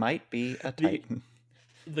 He might be a titan.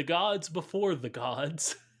 The gods before the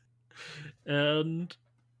gods. And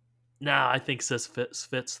I think Sisyphus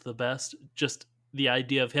fits the best. Just the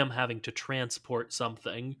idea of him having to transport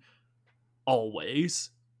something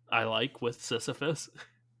always, I like with Sisyphus.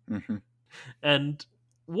 Mm-hmm. And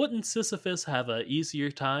wouldn't Sisyphus have an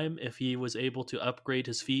easier time if he was able to upgrade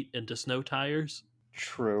his feet into snow tires?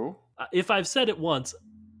 True. If I've said it once,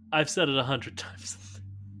 I've said it 100 times.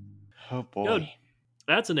 Oh boy. Yo,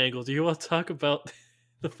 that's an angle. Do you want to talk about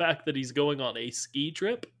the fact that he's going on a ski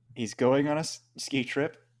trip? He's going on a ski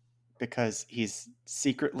trip because he's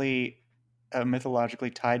secretly mythologically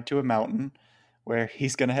tied to a mountain where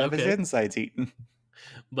he's going to have his insides eaten.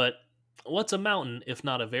 But what's a mountain if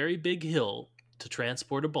not a very big hill to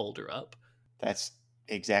transport a boulder up? That's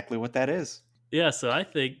exactly what that is. Yeah, so I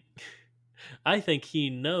think he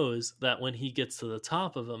knows that when he gets to the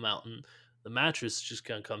top of a mountain, the mattress is just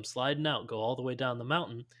going to come sliding out, go all the way down the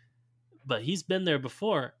mountain. But he's been there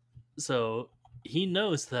before, so he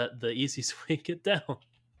knows that the easiest way to get down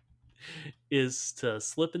is to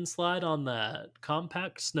slip and slide on that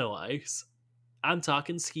compact snow ice. I'm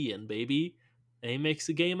talking skiing, baby. And he makes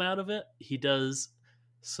a game out of it. He does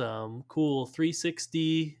some cool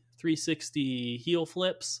 360 heel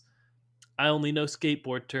flips. I only know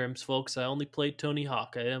skateboard terms, folks. I only played Tony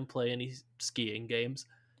Hawk. I didn't play any skiing games.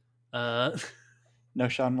 No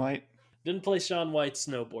Shaun White? Didn't play Shaun White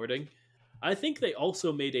snowboarding. I think they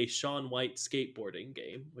also made a Shaun White skateboarding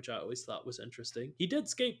game, which I always thought was interesting. He did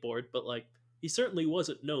skateboard, but he certainly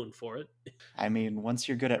wasn't known for it. I mean, once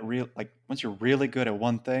you're really good at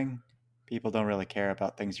one thing, people don't really care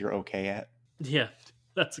about things you're okay at. Yeah,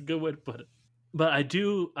 that's a good way to put it. But I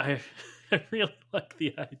really like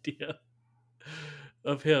the idea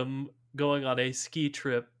of him going on a ski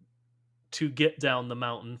trip to get down the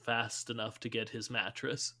mountain fast enough to get his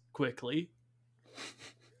mattress quickly.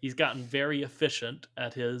 He's gotten very efficient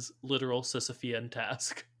at his literal Sisyphean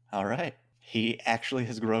task. All right. He actually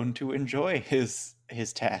has grown to enjoy his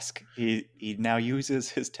task. He now uses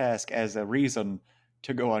his task as a reason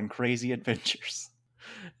to go on crazy adventures.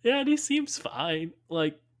 Yeah, and he seems fine.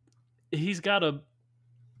 He's got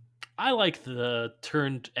I like the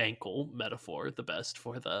turned ankle metaphor the best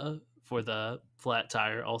for the flat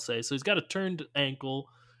tire, I'll say. So he's got a turned ankle,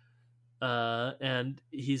 and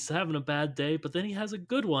he's having a bad day, but then he has a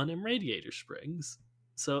good one in Radiator Springs.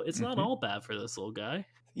 So it's not all bad for this little guy.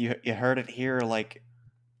 You heard it here,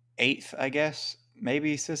 eighth, I guess.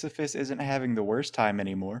 Maybe Sisyphus isn't having the worst time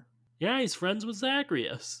anymore. Yeah, he's friends with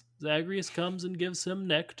Zagreus. Zagreus comes and gives him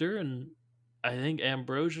nectar, and I think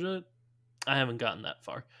ambrosia. I haven't gotten that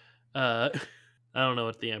far. I don't know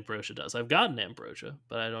what the ambrosia does. I've gotten ambrosia,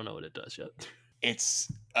 but I don't know what it does yet.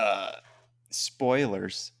 It's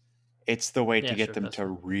spoilers. It's the way to get them to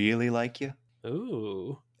really like you.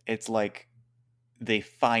 Ooh. It's like the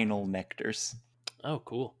final nectars. Oh,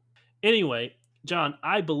 cool. Anyway, John,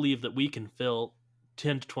 I believe that we can fill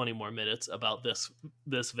 10 to 20 more minutes about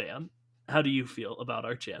this van. How do you feel about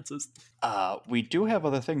our chances? We do have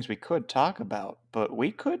other things we could talk about, but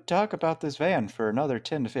we could talk about this van for another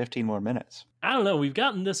 10 to 15 more minutes. I don't know. We've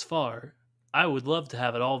gotten this far. I would love to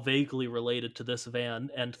have it all vaguely related to this van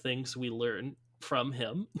and things we learn from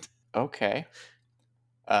him. Okay.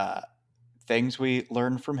 Things we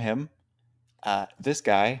learn from him. This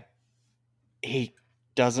guy, he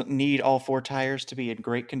doesn't need all 4 tires to be in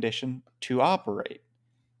great condition to operate,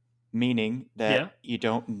 meaning that you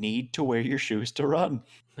don't need to wear your shoes to run.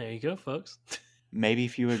 There you go, folks. Maybe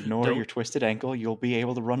if you ignore your twisted ankle, you'll be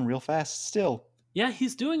able to run real fast still. Yeah,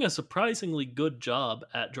 he's doing a surprisingly good job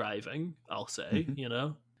at driving, I'll say, you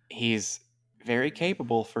know? He's very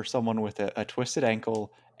capable for someone with a twisted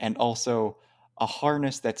ankle and also a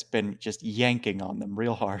harness that's been just yanking on them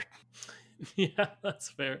real hard. Yeah, that's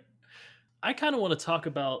fair. I kind of want to talk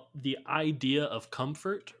about the idea of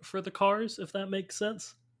comfort for the cars, if that makes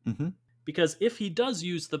sense. Mm-hmm. Because if he does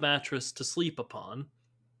use the mattress to sleep upon,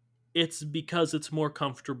 it's because it's more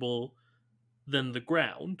comfortable than the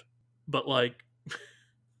ground. But, like,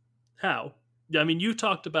 how? I mean, you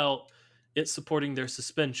talked about it supporting their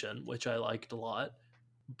suspension, which I liked a lot.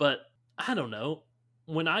 But, I don't know.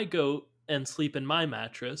 When I go and sleep in my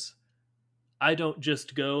mattress, I don't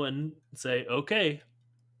just go and say, okay,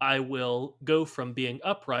 I will go from being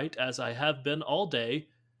upright, as I have been all day,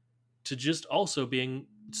 to just also being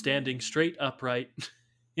standing straight upright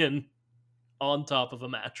on top of a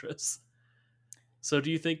mattress. So do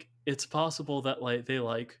you think it's possible that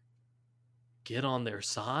they get on their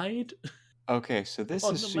side? Okay, so this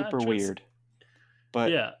is super weird. But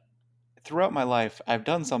yeah, throughout my life, I've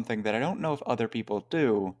done something that I don't know if other people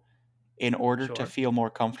do in order to feel more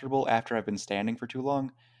comfortable after I've been standing for too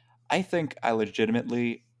long. I think I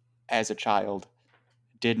legitimately, as a child,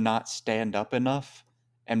 did not stand up enough.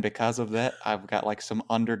 And because of that, I've got like some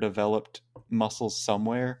underdeveloped muscles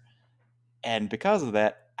somewhere. And because of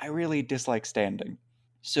that, I really dislike standing.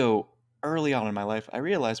 So early on in my life, I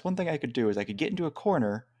realized one thing I could do is I could get into a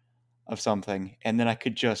corner of something, and then I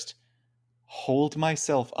could just hold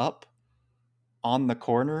myself up on the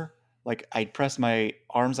corner. Like I'd press my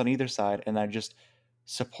arms on either side, and I'd just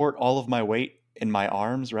support all of my weight in my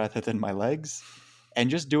arms rather than my legs. And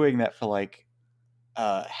just doing that for like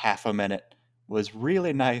half a minute was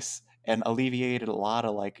really nice and alleviated a lot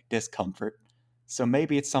of like discomfort. So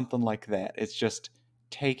maybe it's something like that. It's just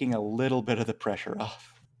taking a little bit of the pressure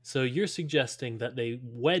off. So you're suggesting that they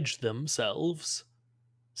wedge themselves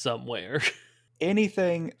somewhere.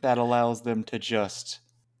 Anything that allows them to just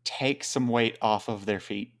take some weight off of their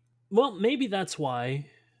feet. Well, maybe that's why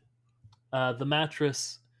the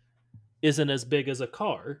mattress isn't as big as a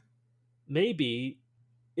car. Maybe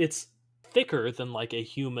it's thicker than like a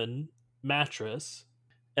human mattress,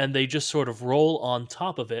 and they just sort of roll on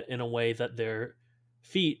top of it in a way that their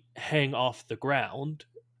feet hang off the ground,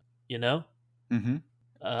 you know? Mm-hmm.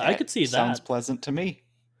 I could see that. Sounds pleasant to me.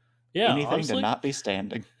 Yeah, anything honestly, to not be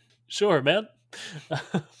standing. Sure, man.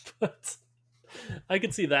 But I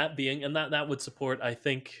could see that being, and that would support, I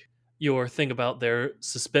think, your thing about their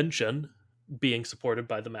suspension being supported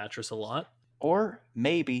by the mattress a lot. Or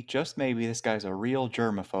maybe, just maybe, this guy's a real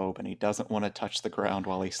germaphobe and he doesn't want to touch the ground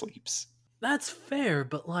while he sleeps. That's fair,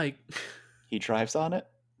 but like... He drives on it?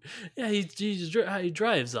 Yeah, he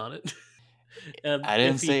drives on it. And I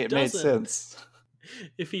didn't say it made sense.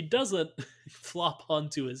 If he doesn't flop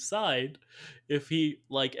onto his side, if he,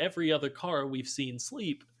 like every other car we've seen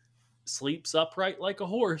sleeps upright like a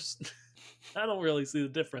horse, I don't really see the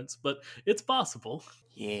difference, but it's possible.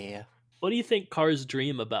 Yeah. What do you think cars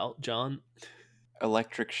dream about, John?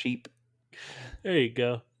 Electric sheep. There you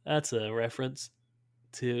go. That's a reference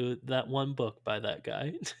to that one book by that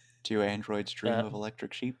guy. Do androids dream of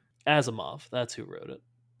electric sheep? Asimov, that's who wrote it.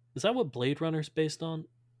 Is that what Blade Runner's based on?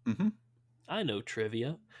 Mm-hmm. I know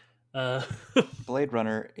trivia. Blade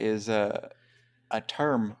Runner is a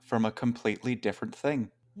term from a completely different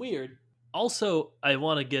thing. Weird. Also, I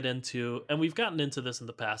want to get into, and we've gotten into this in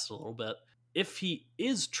the past a little bit, if he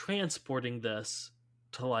is transporting this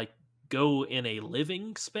to like go in a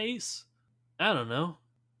living space, I don't know.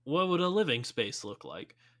 What would a living space look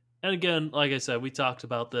like? And again, like I said, we talked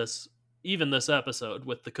about this, even this episode,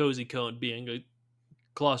 with the Cozy Cone being a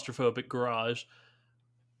claustrophobic garage.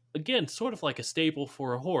 Again, sort of like a stable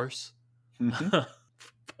for a horse. Mm-hmm.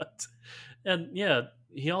 And yeah,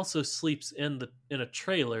 he also sleeps in a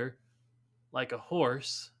trailer like a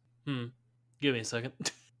horse. Give me a second.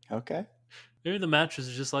 Okay. Maybe the mattress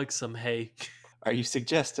is just like some hay. Are you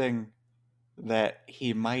suggesting that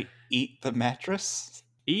he might eat the mattress?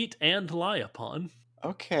 Eat and lie upon.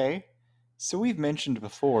 Okay. So we've mentioned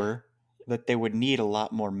before that they would need a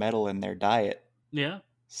lot more metal in their diet. Yeah.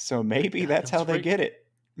 So maybe that's how they get it.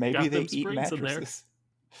 Maybe got they them eat springs in there. mattresses.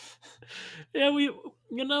 Yeah,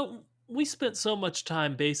 we spent so much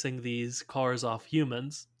time basing these cars off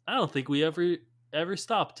humans. I don't think we ever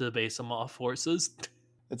stopped to base them off horses.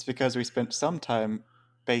 It's because we spent some time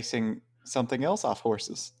basing something else off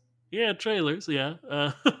horses. Yeah, trailers, yeah.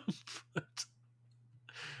 But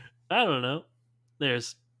I don't know.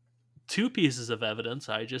 There's 2 pieces of evidence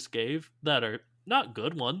I just gave that are not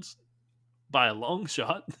good ones by a long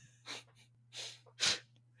shot.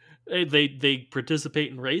 They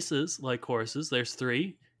participate in races like horses. There's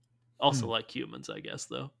 3. Also like humans, I guess,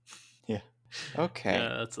 though. Yeah. Okay.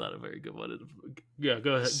 Yeah, that's not a very good one. Yeah,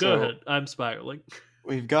 go ahead. So, Go ahead. I'm spiraling.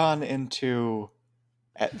 We've gone into,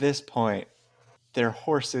 at this point, they're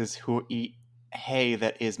horses who eat hay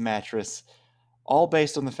that is mattress, all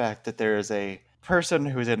based on the fact that there is a person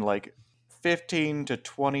who's in like 15 to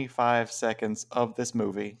 25 seconds of this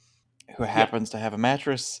movie who happens to have a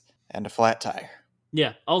mattress and a flat tire.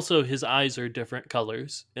 Yeah. Also, his eyes are different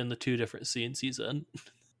colors in the 2 different scenes he's in.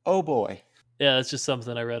 Oh boy. Yeah, that's just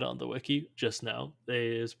something I read on the wiki just now.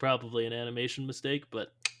 It's probably an animation mistake,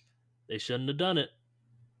 but they shouldn't have done it.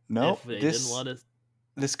 No, if they didn't want to.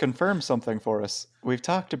 This confirms something for us. We've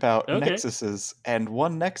talked about nexuses, and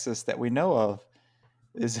one nexus that we know of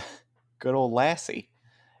is good old Lassie.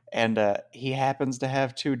 And he happens to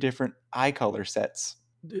have 2 different eye color sets.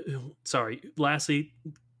 Sorry, Lassie,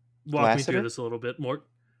 walk me through this a little bit more.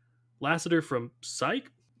 Lassiter from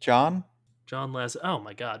Psych? John Lasseter. Oh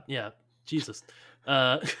my god, yeah. Jesus.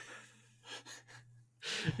 Yeah.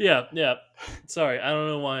 Sorry, I don't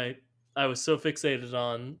know why I was so fixated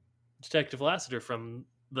on Detective Lassiter from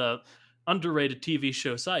the underrated TV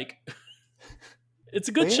show Psych. It's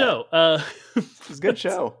a good show. It's a good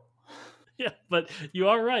show. Yeah, but you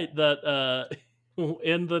are right that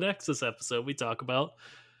in the Nexus episode we talk about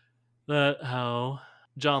that how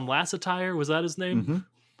John Lasseter, was that his name? Mm-hmm.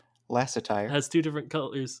 Lasseter has 2 different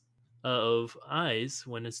colors of eyes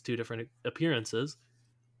when it's 2 different appearances.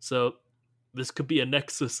 So this could be a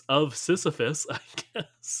nexus of Sisyphus, I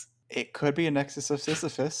guess. It could be a nexus of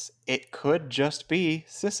Sisyphus. It could just be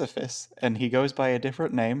Sisyphus, and he goes by a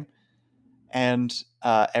different name. And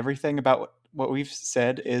everything about what we've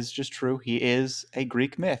said is just true. He is a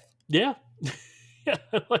Greek myth. Yeah. Yeah,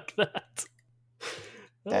 I like that.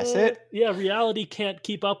 That's it. Yeah, reality can't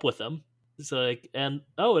keep up with him. It's like, and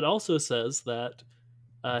it also says that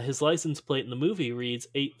his license plate in the movie reads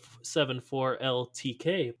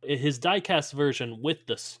 874LTK. His diecast version with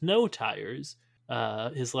the snow tires,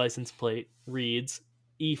 his license plate reads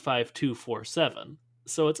E5247.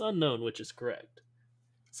 So it's unknown which is correct.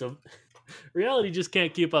 So reality just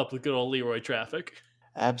can't keep up with good old Leroy Traffik.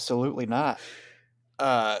 Absolutely not.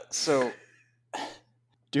 So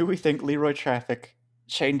do we think Leroy Traffik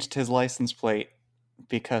changed his license plate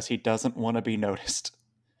because he doesn't want to be noticed?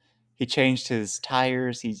 He changed his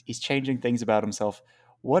tires. He's changing things about himself.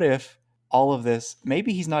 What if all of this,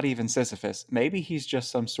 maybe he's not even Sisyphus. Maybe he's just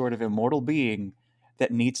some sort of immortal being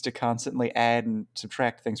that needs to constantly add and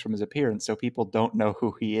subtract things from his appearance so people don't know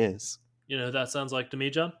who he is. You know who that sounds like to me,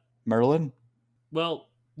 John? Merlin? Well,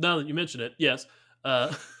 now that you mention it, yes.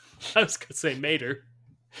 I was going to say Mater.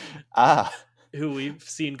 Who we've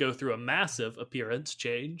seen go through a massive appearance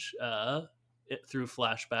change through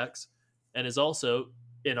flashbacks, and is also,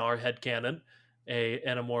 in our headcanon,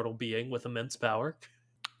 an immortal being with immense power.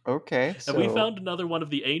 Okay, so... Have we found another one of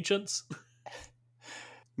the ancients?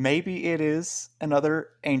 Maybe it is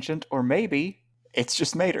another ancient, or maybe it's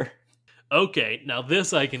just Mater. Okay, now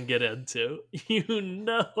this I can get into. You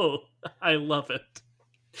know, I love it.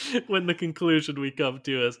 When the conclusion we come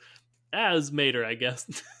to is, as Mater, I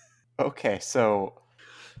guess. Okay, so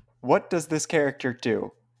what does this character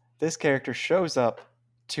do? This character shows up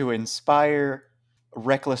to inspire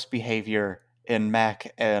reckless behavior in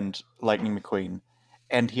Mac and Lightning McQueen.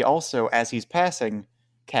 And he also, as he's passing,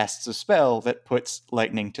 casts a spell that puts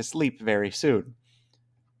Lightning to sleep very soon.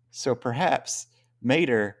 So perhaps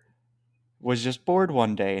Mater was just bored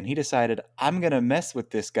one day and he decided, I'm going to mess with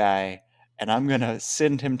this guy and I'm going to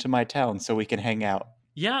send him to my town so we can hang out.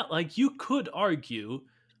 Yeah, like you could argue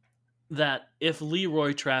that if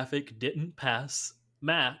Leroy Traffik didn't pass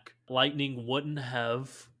Mac, Lightning wouldn't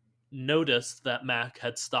have noticed that Mac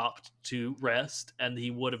had stopped to rest and he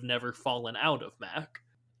would have never fallen out of Mac.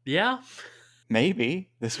 Yeah? Maybe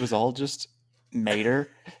this was all just Mater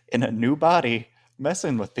in a new body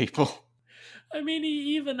messing with people. I mean,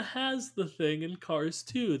 he even has the thing in Cars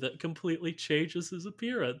 2 that completely changes his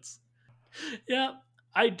appearance. Yeah,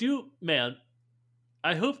 I do, man.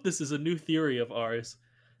 I hope this is a new theory of ours,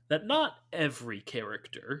 that not every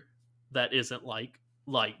character that isn't like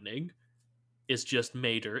lightning is just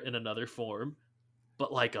Mater in another form,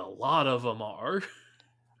 but like a lot of them are.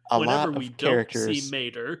 A Whenever lot we of don't see characters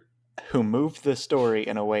Mater, who move the story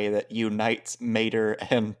in a way that unites Mater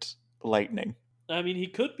and Lightning. I mean, he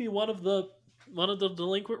could be one of the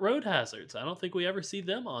delinquent road hazards. I don't think we ever see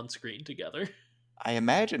them on screen together. I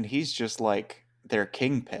imagine he's just like their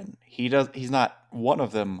kingpin. He's not one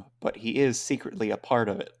of them, but he is secretly a part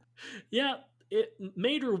of it. Yeah,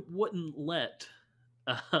 Mater wouldn't let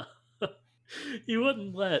uh, he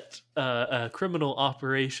wouldn't let a criminal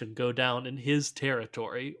operation go down in his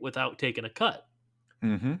territory without taking a cut.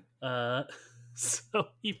 Mm-hmm. So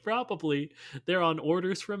they're on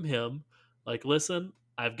orders from him. Like, listen,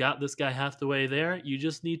 I've got this guy half the way there. You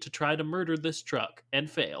just need to try to murder this truck and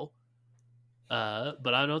fail.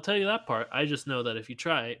 But I don't tell you that part. I just know that if you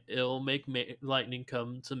try, it'll make lightning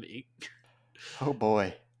come to me. Oh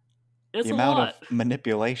boy. It's The a amount lot. of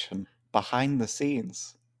manipulation behind the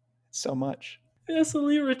scenes. So much. Yeah, so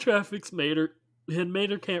Leroy Traffic's Mater, and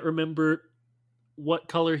Mater can't remember what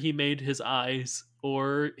color he made his eyes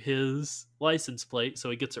or his license plate, so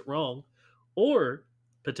he gets it wrong. Or,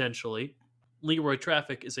 potentially, Leroy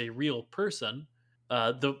Traffik is a real person.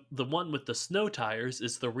 The one with the snow tires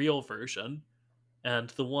is the real version, and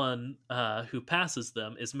the one who passes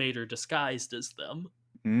them is Mater disguised as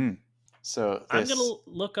them. So I'm gonna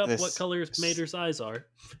look up what color Mater's eyes are.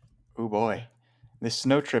 Oh boy. This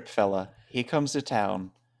snow trip fella, he comes to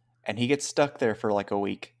town and he gets stuck there for like a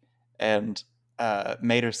week. And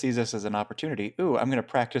Mater sees this as an opportunity. Ooh, I'm going to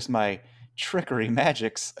practice my trickery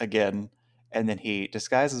magics again. And then he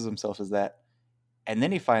disguises himself as that. And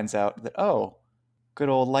then he finds out that, oh, good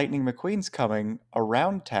old Lightning McQueen's coming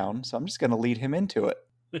around town. So I'm just going to lead him into it.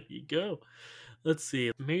 There you go. Let's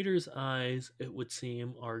see. Mater's eyes, it would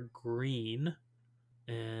seem, are green.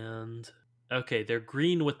 And okay, they're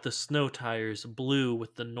green with the snow tires, blue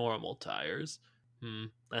with the normal tires.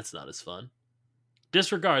 That's not as fun.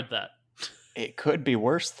 Disregard that. It could be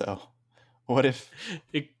worse though. What if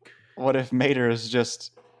Mater is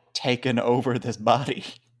just taken over this body?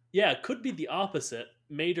 Yeah, it could be the opposite.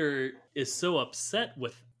 Mater is so upset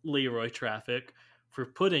with Leroy Traffik for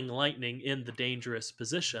putting Lightning in the dangerous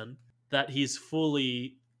position that he's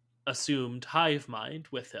fully assumed hive mind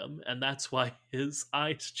with him, and that's why his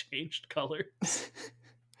eyes changed colors.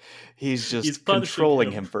 He's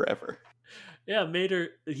controlling him forever. Yeah, Mater,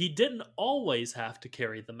 he didn't always have to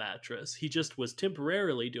carry the mattress. He just was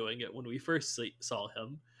temporarily doing it when we first saw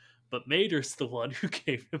him. But Mater's the one who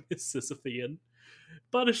gave him his Sisyphean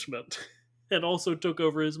punishment and also took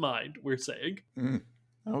over his mind, we're saying.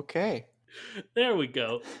 Okay. There we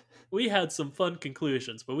go. We had some fun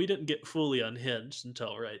conclusions, but we didn't get fully unhinged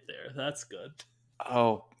until right there. That's good.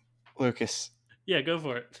 Oh, Lucas. Yeah, go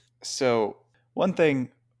for it. So, one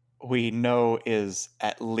thing we know is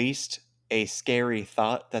at least a scary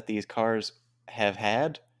thought that these cars have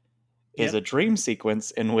had is a dream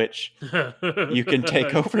sequence in which you can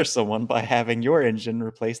take over someone by having your engine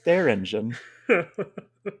replace their engine.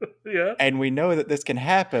 Yeah. And we know that this can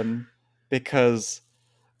happen because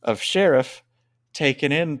of Sheriff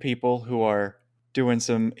taking in people who are doing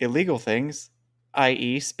some illegal things,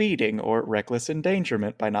 i.e. speeding or reckless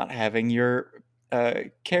endangerment by not having your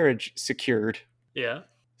carriage secured. Yeah.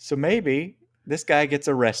 So maybe this guy gets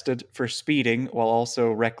arrested for speeding while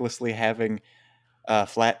also recklessly having a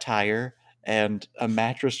flat tire and a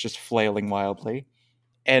mattress just flailing wildly.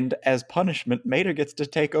 And as punishment, Mater gets to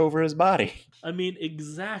take over his body. I mean,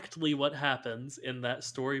 exactly what happens in that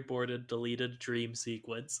storyboarded, deleted dream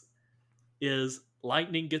sequence is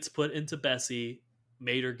Lightning gets put into Bessie,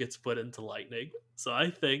 Mater gets put into Lightning. So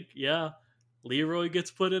I think, yeah, Leroy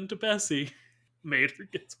gets put into Bessie, Mater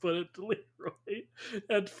gets put into Leroy.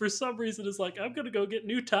 And for some reason is like, I'm going to go get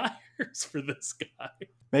new tires for this guy.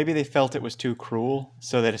 Maybe they felt it was too cruel,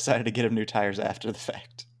 so they decided to get him new tires after the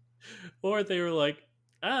fact. Or they were like,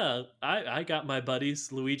 I got my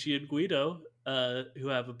buddies Luigi and Guido who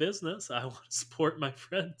have a business. I want to support my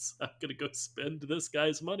friends. I'm going to go spend this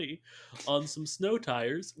guy's money on some snow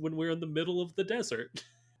tires when we're in the middle of the desert.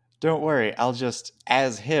 Don't worry, I'll just,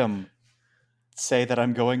 as him, say that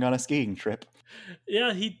I'm going on a skiing trip.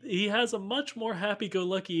 Yeah, he has a much more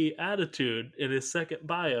happy-go-lucky attitude in his second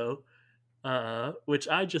bio, which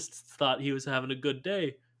I just thought he was having a good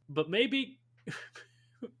day. But maybe...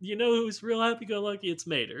 You know who's real happy-go-lucky? It's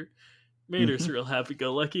Mater. Mater's real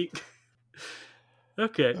happy-go-lucky.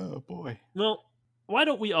 Okay. Oh, boy. Well, why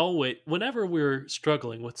don't we all wait? Whenever we're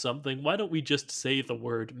struggling with something, why don't we just say the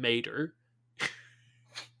word Mater?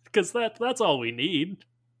 Because that's all we need.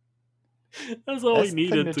 That's all we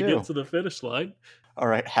needed to get to the finish line. All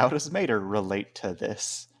right, how does Mater relate to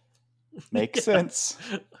this? Makes sense.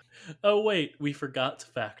 Oh, wait, we forgot to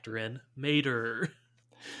factor in Mater.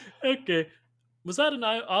 Okay. Was that an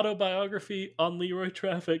autobiography on Leroy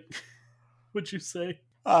Traffik, would you say?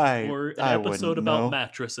 Or an I episode wouldn't about know.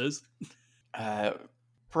 mattresses?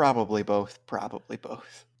 Probably both. Probably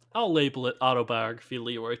both. I'll label it Autobiography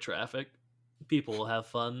Leroy Traffik. People will have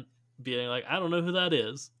fun being like, I don't know who that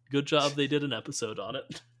is. Good job they did an episode on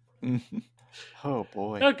it. Oh,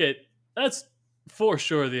 boy. Okay, that's for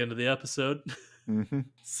sure the end of the episode.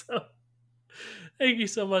 So, thank you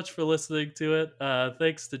so much for listening to it.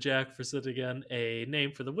 Thanks to Jack for sending in a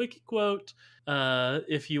name for the wiki quote.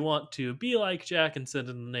 If you want to be like Jack and send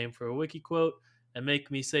in the name for a wiki quote and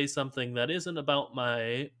make me say something that isn't about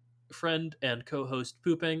my friend and co-host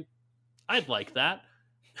pooping, I'd like that.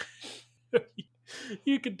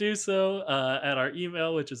 You can do so at our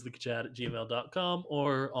email, which is thekachat@gmail.com,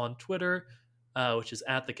 or on Twitter, which is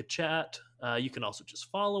 @thekachat. You can also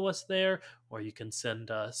just follow us there, or you can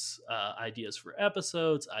send us ideas for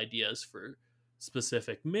episodes, ideas for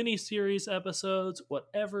specific mini-series episodes,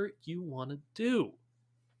 whatever you want to do.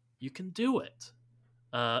 You can do it.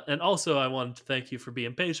 And also, I wanted to thank you for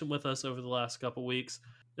being patient with us over the last couple weeks.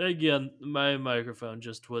 Again, my microphone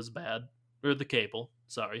just was bad. Or the cable.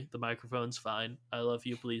 Sorry, the microphone's fine. I love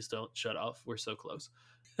you. Please don't shut off. We're so close.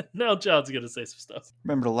 Now John's going to say some stuff.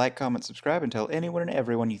 Remember to like, comment, subscribe, and tell anyone and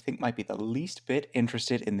everyone you think might be the least bit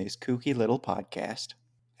interested in this kooky little podcast.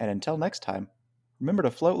 And until next time, remember to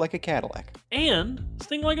float like a Cadillac. And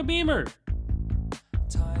sting like a Beamer.